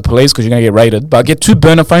out in front of the police, because you're going to get raided. But get 2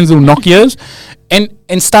 burner phones, little Nokias, and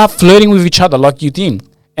start flirting with each other like you did.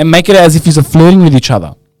 And make it as if you're flirting with each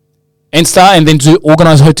other. And then do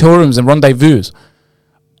organize hotel rooms and rendezvous.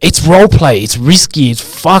 It's role play. It's risky.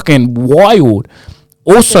 It's fucking wild.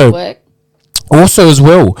 Also as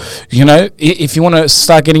well, you know, if you want to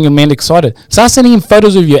start getting your man excited, start sending him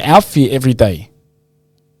photos of your outfit every day.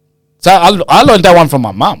 So I learned that one from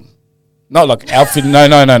my mum. Not like outfit. No.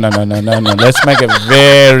 Let's make it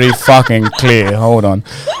very fucking clear. Hold on.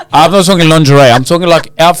 I'm not talking lingerie. I'm talking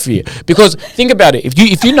like outfit. Because think about it.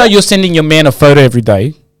 If you know you're sending your man a photo every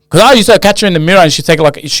day, because I used to catch her in the mirror and she'd take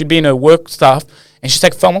she'd be in her work stuff and she'd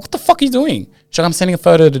take a film. What the fuck are you doing? She's like, I'm sending a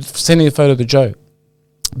photo to Joe.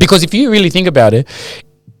 Because if you really think about it,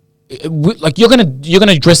 like you're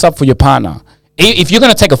gonna dress up for your partner. If you're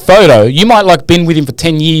going to take a photo, you might like been with him for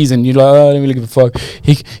 10 years and you're like, oh, I don't really give a fuck.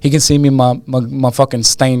 He can see me in my fucking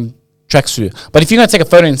stained tracksuit. But if you're going to take a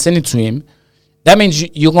photo and send it to him, that means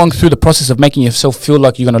you're going through the process of making yourself feel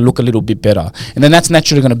like you're going to look a little bit better. And then that's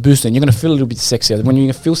naturally going to boost it. And you're going to feel a little bit sexier. When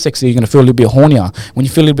you feel sexier, you're going to feel a little bit hornier. When you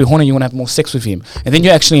feel a little bit hornier, you want to have more sex with him. And then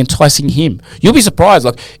you're actually enticing him. You'll be surprised.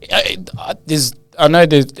 Like, I know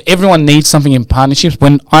everyone needs something in partnerships.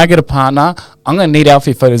 When I get a partner, I'm going to need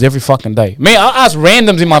outfit photos every fucking day. I ask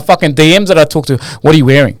randoms in my fucking DMs that I talk to, what are you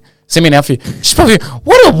wearing? Send me an outfit. She's probably,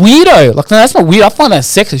 what a weirdo. Like, no, that's not weird. I find that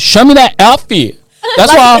sexy. Show me that outfit.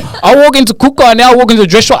 That's why I walk into Cooker now. I walk into the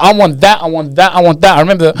dress shop. I want that. I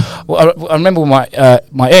remember with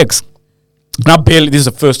my ex. And this is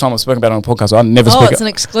the first time I've spoken about it on a podcast. So I never speak. Oh, it's an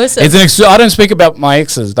exclusive. I don't speak about my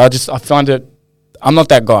exes. I find it, I'm not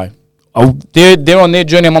that guy. They're on their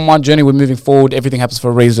journey. I'm on my journey. We're moving forward. Everything happens for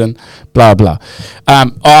a reason. Blah blah.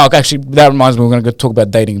 Actually, that reminds me. We're going to go talk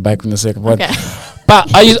about dating back in a second. Okay.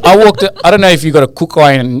 But I walked. I don't know if you got a cook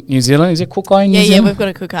eye in New Zealand. Is it cook eye in New Zealand? Yeah, we've got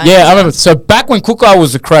a cook eye. Yeah, I remember. So back when cook eye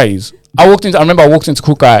was the craze, I remember I walked into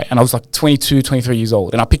cook eye and I was like 22, 23 years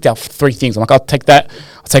old, and I picked out 3 things. I'm like, I'll take that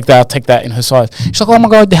in her size. She's like, oh my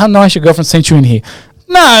god, how nice your girlfriend sent you in here.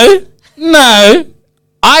 No.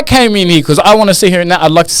 I came in here because I want to see her in that.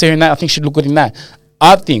 I'd like to see her in that. I think she'd look good in that.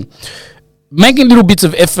 I think making little bits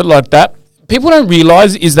of effort like that, people don't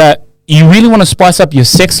realize is that you really want to spice up your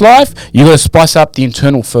sex life, you got to spice up the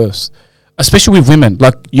internal first. Especially with women.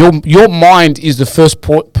 Like, your mind is the first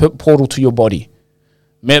portal to your body.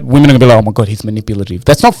 Women are going to be like, oh my God, he's manipulative.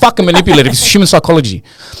 That's not fucking manipulative. It's human psychology.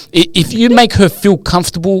 If you make her feel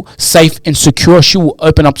comfortable, safe, and secure, she will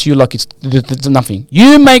open up to you like it's nothing.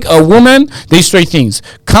 You make a woman these 3 things: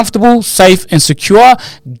 comfortable, safe, and secure.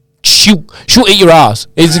 She'll eat your ass.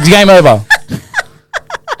 It's game over.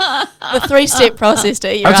 The 3-step process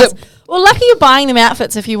to eat your ass. Well, lucky you're buying them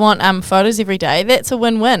outfits if you want photos every day. That's a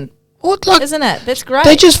win-win. What, like, isn't it? That's great.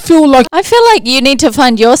 They just feel like... I feel like you need to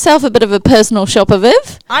find yourself a bit of a personal shopper,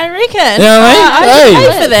 Viv. I reckon. You know what I had to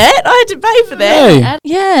pay for that. I had to pay for that.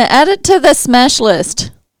 Hey. Add it to the smash list.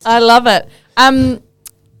 I love it. I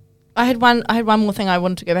had one more thing I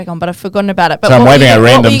wanted to go back on, but I've forgotten about it. But so I'm waving at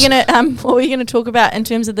randoms. What were you going to talk about in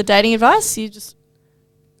terms of the dating advice? You just...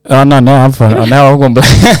 No, I'm fine. Now I'm going to...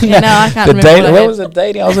 I can't remember. What was the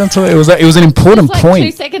dating I was into? It was an important point.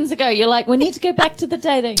 2 seconds ago, you're like, we need to go back to the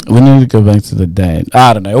dating. We need to go back to the date.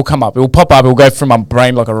 I don't know. It'll come up. It'll pop up. It'll go through my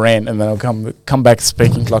brain like a rant, and then I'll come back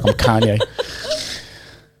speaking like I'm Kanye.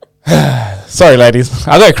 Sorry, ladies.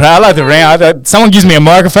 I go cry. I like the rant. Someone gives me a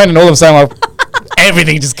microphone, and all of a sudden,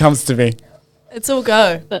 everything just comes to me. It's all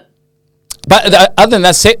go. But But other than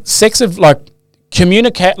that, sex of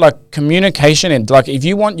communication and like if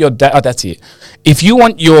you want your that's it. If you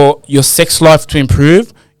want your sex life to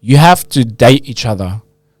improve, you have to date each other.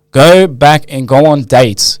 Go back and go on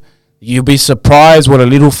dates. You'll be surprised what a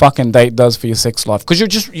little fucking date does for your sex life, because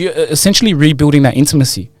you're essentially rebuilding that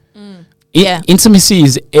intimacy. Yeah. Intimacy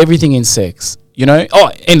is everything in sex, you know. Oh,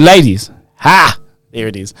 and ladies, there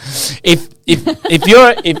it is. If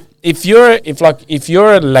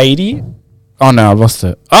you're a lady. Oh no, I lost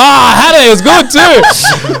it. Oh, I had it. It was good too.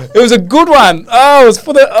 It was a good one. Oh, it was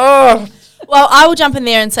for the. Oh. Well, I will jump in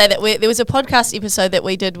there and say that there was a podcast episode that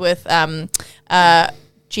we did with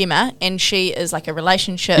Gemma, and she is like a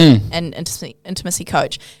relationship and intimacy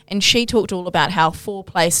coach, and she talked all about how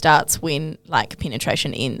foreplay starts when like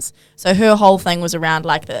penetration ends. So her whole thing was around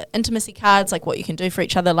like the intimacy cards, like what you can do for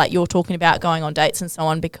each other, like you're talking about going on dates and so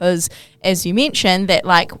on, because as you mentioned that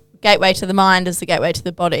like gateway to the mind is the gateway to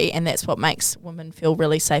the body, and that's what makes women feel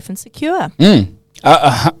really safe and secure.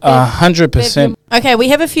 100%. Okay, we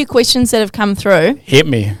have a few questions that have come through. Hit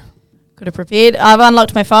me. Could have prepared. I've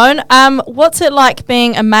unlocked my phone. What's it like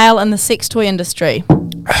being a male in the sex toy industry?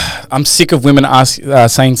 I'm sick of women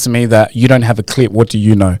saying to me that you don't have a clit. What do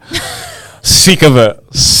you know? Sick of it.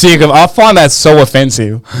 I find that so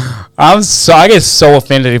offensive. I get so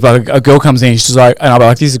offended if like a girl comes in, she's like, and I'll be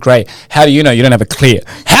like, this is great. How do you know you don't have a clit?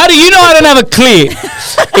 How do you know I don't have a clit?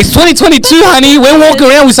 It's 2022, honey. We're walking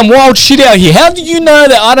around with some wild shit out here. How do you know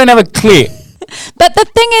that I don't have a clit? But the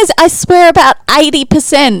thing is, I swear about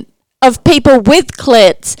 80% of people with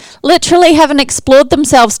clits literally haven't explored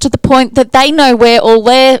themselves to the point that they know where all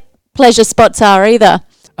their pleasure spots are either.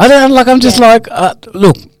 I don't like. I'm just like,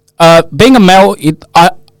 look. Being a male,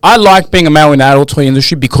 I like being a male in the adult toy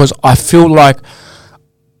industry because I feel like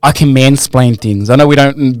I can mansplain things. I know we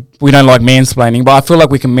don't like mansplaining, but I feel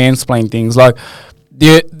like we can mansplain things. Like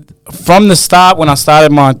from the start, when I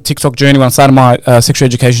started my TikTok journey, when I started my sexual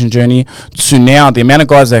education journey to now, the amount of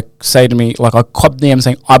guys that say to me, like I cop them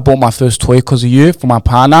saying, I bought my first toy because of you for my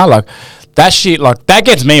partner, like that shit, like that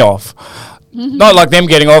gets me off. Not like them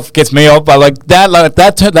getting off gets me off, but like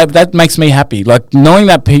that makes me happy. Like knowing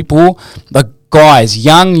that people, like guys,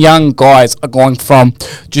 young guys are going from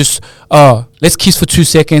just let's kiss for 2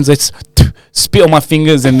 seconds, let's spit on my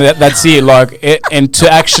fingers, and that's it. Like and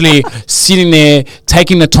to actually sitting there,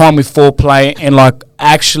 taking the time with foreplay, and like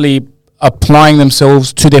actually applying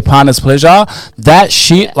themselves to their partner's pleasure. That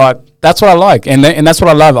shit, like that's what I like, and that's what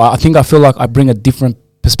I love. I feel like I bring a different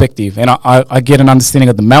perspective, and I get an understanding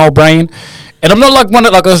of the male brain. And I'm not like one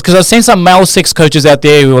of like, because I've seen some male sex coaches out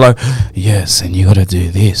there who are like, yes, and you gotta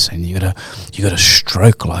do this, and you gotta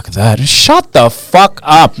stroke like that. Shut the fuck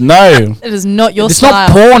up! No, it is not your it's style.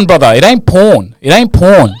 It's not porn, brother. It ain't porn.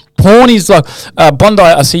 Porn is like Bondi.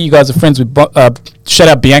 I see you guys are friends with. Shout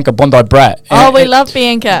out Bianca, Bondi Brat. We love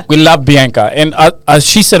Bianca. We love Bianca, and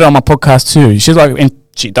she said it on my podcast too. She's like, and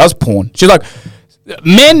she does porn. She's like,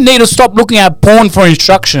 men need to stop looking at porn for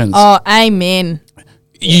instructions. Oh, amen.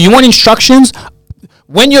 You want instructions?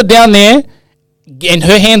 When you're down there and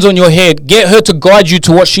her hand's on your head, get her to guide you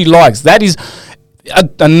to what she likes. That is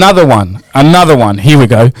another one. Here we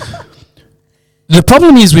go. The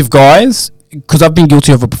problem is with guys, because I've been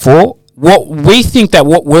guilty of it before, what we think that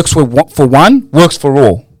what works for one works for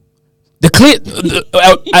all. The clit...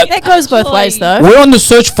 that goes both ways, though. We're on the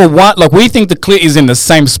search for one. Like, we think the clit is in the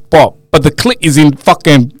same spot, but the clit is in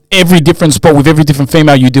fucking every different spot with every different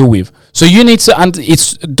female you deal with. So you need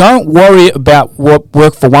to... don't worry about what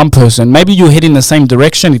worked for one person. Maybe you head in the same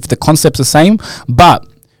direction if the concept's the same, but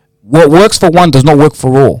what works for one does not work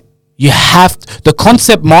for all. You have the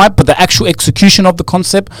concept might, but the actual execution of the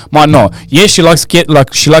concept might not. Yes, she likes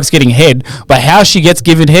getting head, but how she gets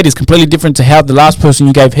given head is completely different to how the last person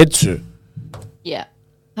you gave head to. Yeah,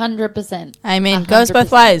 100%. Amen. 100%. Goes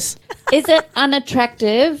both ways. Is it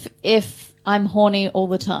unattractive if I'm horny all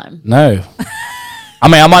the time? No. I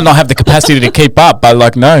mean, I might not have the capacity to keep up, but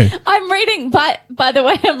like, no. I'm reading, by the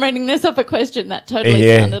way, I'm reading this off a question that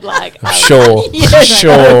totally sounded like... Sure. Just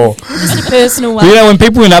a personal one. You know, when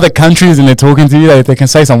people in other countries and they're talking to you, they can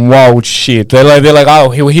say some wild shit. They're like, oh,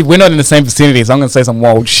 we're not in the same vicinity, so I'm going to say some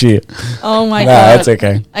wild shit. Oh, my God. That's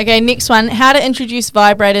okay. Okay, next one. How to introduce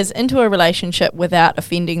vibrators into a relationship without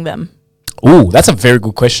offending them? Ooh, that's a very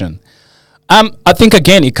good question. I think,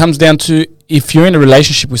 again, it comes down to if you're in a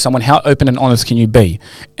relationship with someone, how open and honest can you be?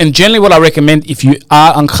 And generally what I recommend, if you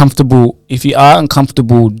are uncomfortable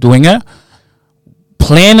doing it,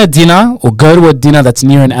 plan a dinner or go to a dinner that's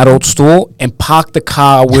near an adult store and park the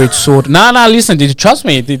car where it's sort of... No, listen, trust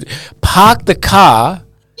me. Park the car...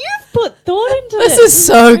 You put thought into This it. is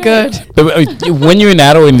so good. But when you're in the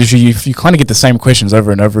adult industry, you kind of get the same questions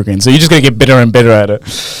over and over again. So you're just gonna get better and better at it.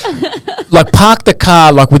 Like park the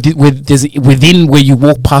car like within where you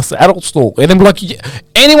walk past the adult store, and then like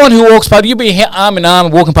anyone who walks past, you'll be arm in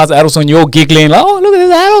arm walking past the adult store, and you're giggling like, oh look at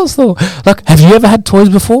this adult store. Like, have you ever had toys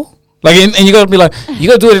before? Like, and you gotta be like, you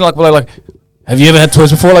gotta do it in like, have you ever had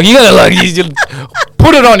toys before? Like, you gotta like you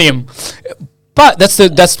put it on him. But that's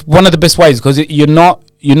one of the best ways, because you're not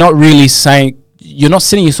really saying, you're not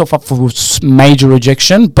setting yourself up for major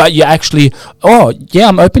rejection, but you're actually, oh yeah,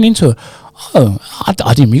 I'm open into it. Oh,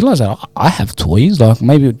 I didn't realize that I have toys. Like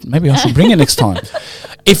maybe I should bring it next time.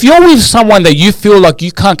 If you're with someone that you feel like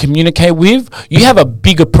you can't communicate with, you have a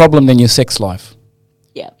bigger problem than your sex life.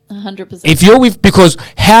 Yeah, 100%. If you're with, because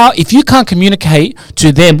if you can't communicate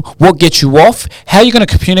to them what gets you off, how are you going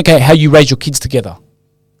to communicate how you raise your kids together?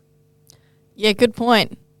 Yeah, good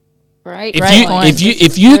point. Right.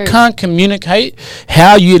 If you can't communicate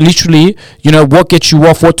how you literally, what gets you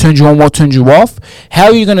off, what turns you on, what turns you off, how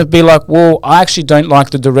are you going to be like, well, I actually don't like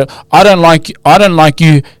I don't like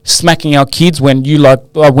you smacking our kids when you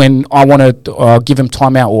when I want to give them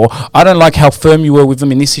time out, or I don't like how firm you were with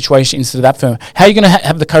them in this situation instead of that firm. How are you going to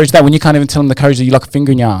have the courage that when you can't even tell them the courage that you like a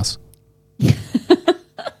finger in your ass?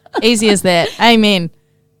 Easy as that. Amen.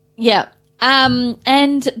 Yeah.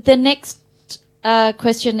 And the next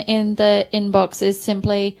question in the inbox is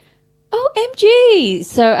simply, OMG.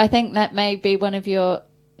 So I think that may be one of your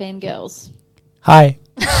fangirls. Hi.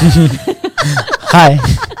 Hi.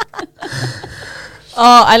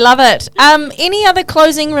 Oh, I love it. Any other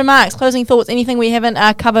closing remarks, closing thoughts, anything we haven't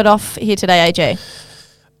covered off here today, AJ?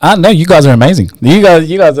 No, you guys are amazing. You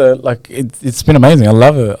guys are like, it's been amazing. I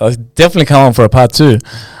love it. I definitely come on for a part 2.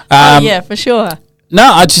 Yeah, for sure. No,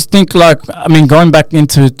 I just think going back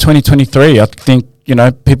into 2023, I think,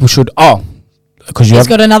 people should, because He's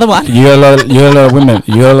got another one. You're a lot of women.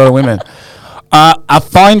 You're a lot of women. I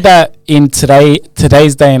find that in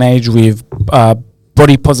today's day and age with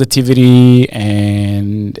body positivity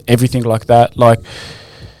and everything like that, like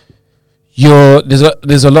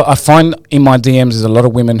there's a lot. I find in my DMs there's a lot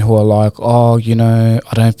of women who are like,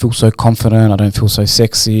 I don't feel so confident, I don't feel so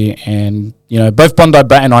sexy, and both Bondi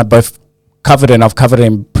Brat and I both covered it, and I've covered it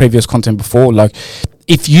in previous content before. Like,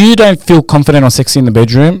 if you don't feel confident or sexy in the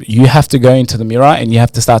bedroom, you have to go into the mirror and you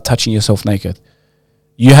have to start touching yourself naked.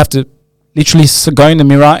 You have to literally go in the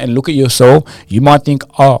mirror and look at yourself. You might think,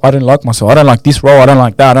 I don't like myself, I don't like this role, I don't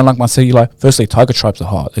like that, I don't like my cellulite. Firstly, tiger stripes are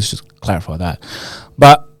hot. Let's just clarify that.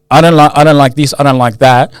 But I don't like this, I don't like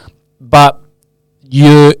that. But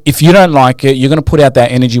if you don't like it, you're going to put out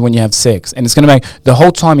that energy when you have sex, and it's going to make the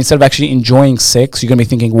whole time, instead of actually enjoying sex, you're going to be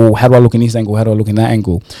thinking, well, how do I look in this angle, how do I look in that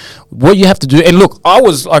angle? What you have to do, and look, I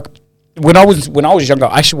was like, when I was younger,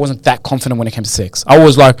 I actually wasn't that confident when it came to sex. I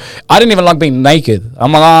was like, I didn't even like being naked.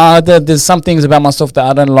 I'm like, there's some things about myself that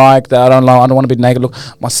I don't like, I don't want to be naked. Look,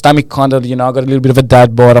 my stomach kind of, I got a little bit of a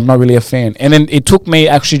dad bod. I'm not really a fan. And then it took me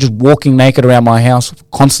actually just walking naked around my house,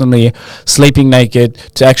 constantly sleeping naked,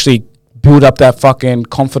 to actually build up that fucking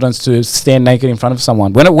confidence to stand naked in front of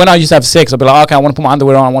someone. When I used to have sex, I'd be like, okay, I want to put my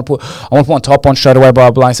underwear on, I want to put my top on straight away,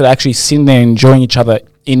 blah, blah, blah. Instead of actually sitting there enjoying each other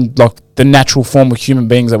in like the natural form of human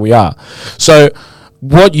beings that we are. So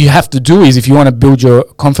what you have to do is, if you want to build your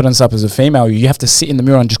confidence up as a female, you have to sit in the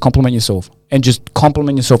mirror and just compliment yourself. And just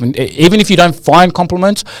compliment yourself. And even if you don't find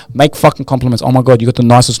compliments, make fucking compliments. Oh my God, you got the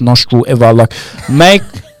nicest nostril ever. Like, make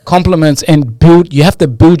compliments and build. You have to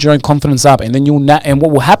build your own confidence up, and then and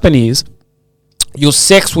what will happen is your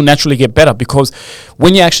sex will naturally get better, because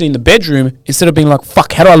when you're actually in the bedroom, instead of being like,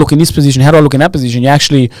 fuck, how do I look in this position, how do I look in that position, you're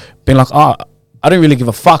actually being like, I don't really give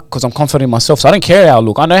a fuck, because I'm confident in myself, so I don't care how I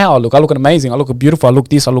look. I know how I look amazing, I look beautiful, I look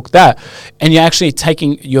this, I look that. And you're actually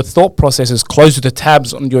taking your thought processes, closing the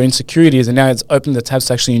tabs on your insecurities, and now it's opening the tabs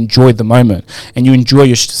to actually enjoy the moment, and you enjoy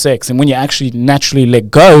your sex. And when you actually naturally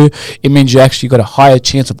let go, it means you actually got a higher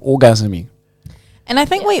chance of orgasming. And I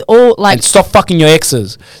think we all like... And stop fucking your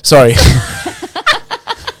exes. Sorry.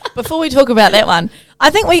 Before we talk about that one, I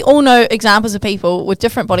think we all know examples of people with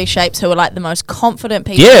different body shapes who are like the most confident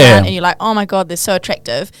people around, and you're like, oh my God, they're so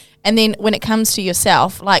attractive. And then when it comes to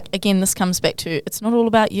yourself, like, again, this comes back to, it's not all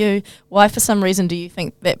about you. Why, for some reason, do you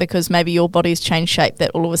think that because maybe your body's changed shape,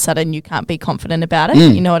 that all of a sudden you can't be confident about it?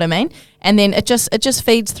 You know what I mean? And then it just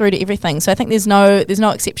feeds through to everything. So I think there's no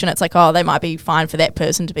exception. It's like, they might be fine for that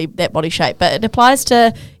person to be that body shape, but it applies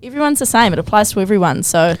to everyone's the same. It applies to everyone.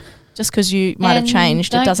 So just because you might have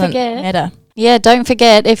changed, it doesn't matter. Yeah, don't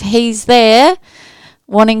forget, if he's there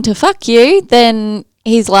wanting to fuck you, then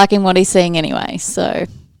he's liking what he's seeing anyway. So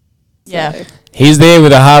yeah. He's there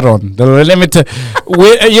with a heart on. Let me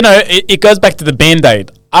it goes back to the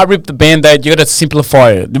Band-Aid. I ripped the Band-Aid. You got to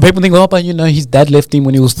simplify it. The people think, but his dad left him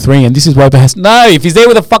when he was 3 and this is why he has... No, if he's there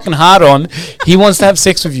with a fucking heart on, he wants to have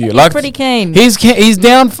sex with you. He's like, pretty keen. He's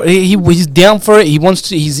down for, he's down for it. He wants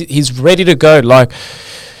to... He's ready to go. Like,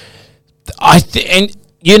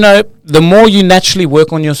 the more you naturally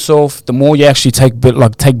work on yourself, the more you actually take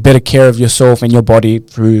better care of yourself and your body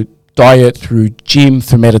through diet, through gym,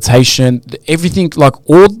 through meditation, everything, like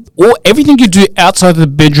everything you do outside of the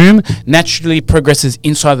bedroom naturally progresses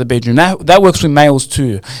inside the bedroom. That works with males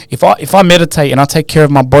too. If I meditate and I take care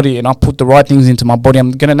of my body and I put the right things into my body,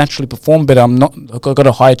 I'm gonna naturally perform better. I've got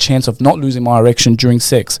a higher chance of not losing my erection during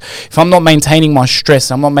sex. If I'm not maintaining my stress,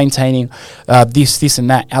 I'm not maintaining this and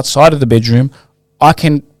that outside of the bedroom,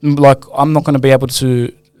 I'm not gonna be able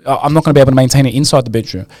to maintain it inside the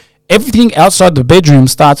bedroom. Everything outside the bedroom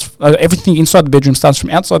everything inside the bedroom starts from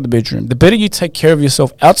outside the bedroom. The better you take care of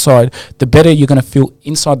yourself outside, the better you're going to feel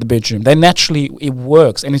inside the bedroom. It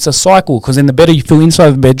works. And it's a cycle, because then the better you feel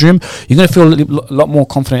inside the bedroom, you're going to feel a lot more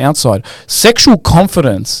confident outside. Sexual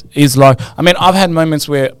confidence is I've had moments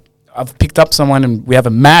where I've picked up someone and we have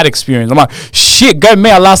a mad experience. I'm like, shit, go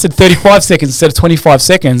me. I lasted 35 seconds instead of 25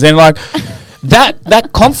 seconds. And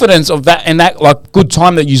that confidence of that and that good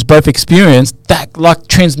time that you both experienced, that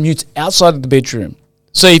transmutes outside of the bedroom.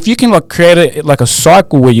 So if you can create a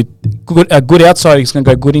cycle where a good outside is going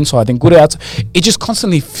to go good inside, then good outside, it just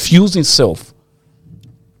constantly fuels itself.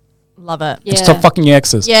 Love it. Yeah. Stop fucking your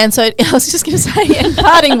exes. Yeah, and so I was just going to say, in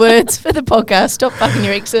parting words for the podcast, stop fucking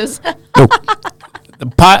your exes. Look, the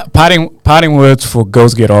parting words for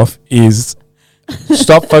Girls Get Off is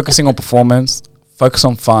stop focusing on performance, focus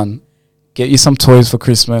on fun. Get you some toys for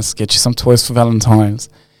Christmas. Get you some toys for Valentine's.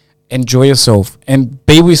 Enjoy yourself. And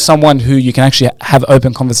be with someone who you can actually have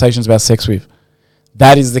open conversations about sex with.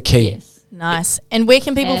 That is the key. Yes. Nice. And where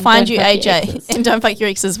can people find you, AJ? And don't fuck your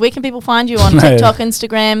exes. Where can people find you on TikTok,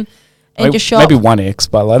 Instagram, and your shop? Maybe one ex,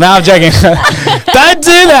 but no, I'm joking. Don't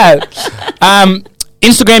do that.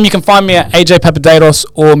 Instagram, you can find me at AJ Papadeiros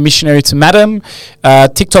or Missionary to Madam.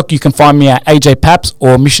 TikTok, you can find me at AJ Paps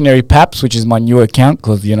or Missionary Paps, which is my new account,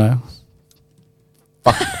 because,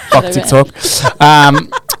 fuck TikTok.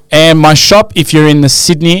 And my shop, if you're in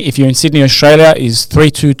Sydney, Australia, is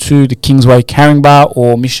 322 the Kingsway Caringbah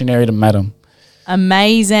or Missionary to Madam.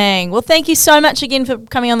 Amazing. Well, thank you so much again for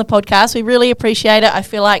coming on the podcast. We really appreciate it. I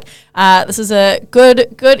feel like this is a good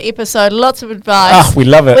episode. Lots of advice. We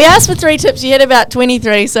love it. We asked for 3 tips. You had about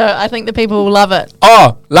 23, so I think the people will love it.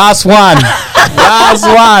 Oh, last one. Last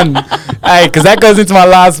one. Hey, because that goes into my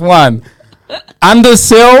last one.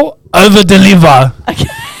 Undersell, over-deliver. Okay.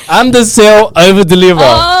 Undersell,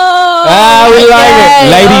 over-deliver. We like it.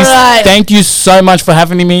 Ladies, thank you so much for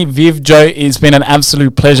having me. Viv, Joe, it's been an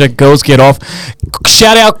absolute pleasure. Girls Get Off.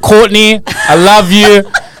 Shout out Courtney. I love you.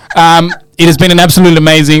 It has been an absolute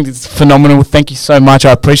amazing. It's phenomenal. Thank you so much.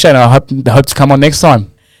 I appreciate it. I hope to come on next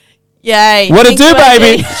time. Yay. What it do,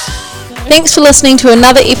 baby? Thanks for listening to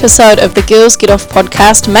another episode of the Girls Get Off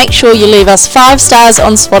podcast. Make sure you leave us 5 stars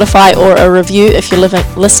on Spotify or a review if you're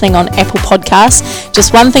listening on Apple Podcasts.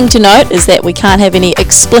 Just one thing to note is that we can't have any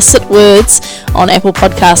explicit words on Apple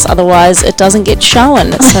Podcasts, otherwise it doesn't get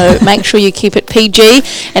shown. So make sure you keep it PG.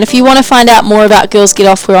 And if you want to find out more about Girls Get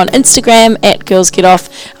Off, we're on Instagram at Girls Get Off.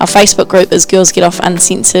 Our Facebook group is Girls Get Off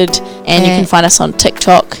Uncensored. And you can find us on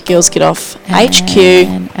TikTok, Girls Get Off HQ.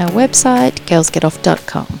 And our website,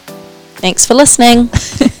 girlsgetoff.com. Thanks for listening.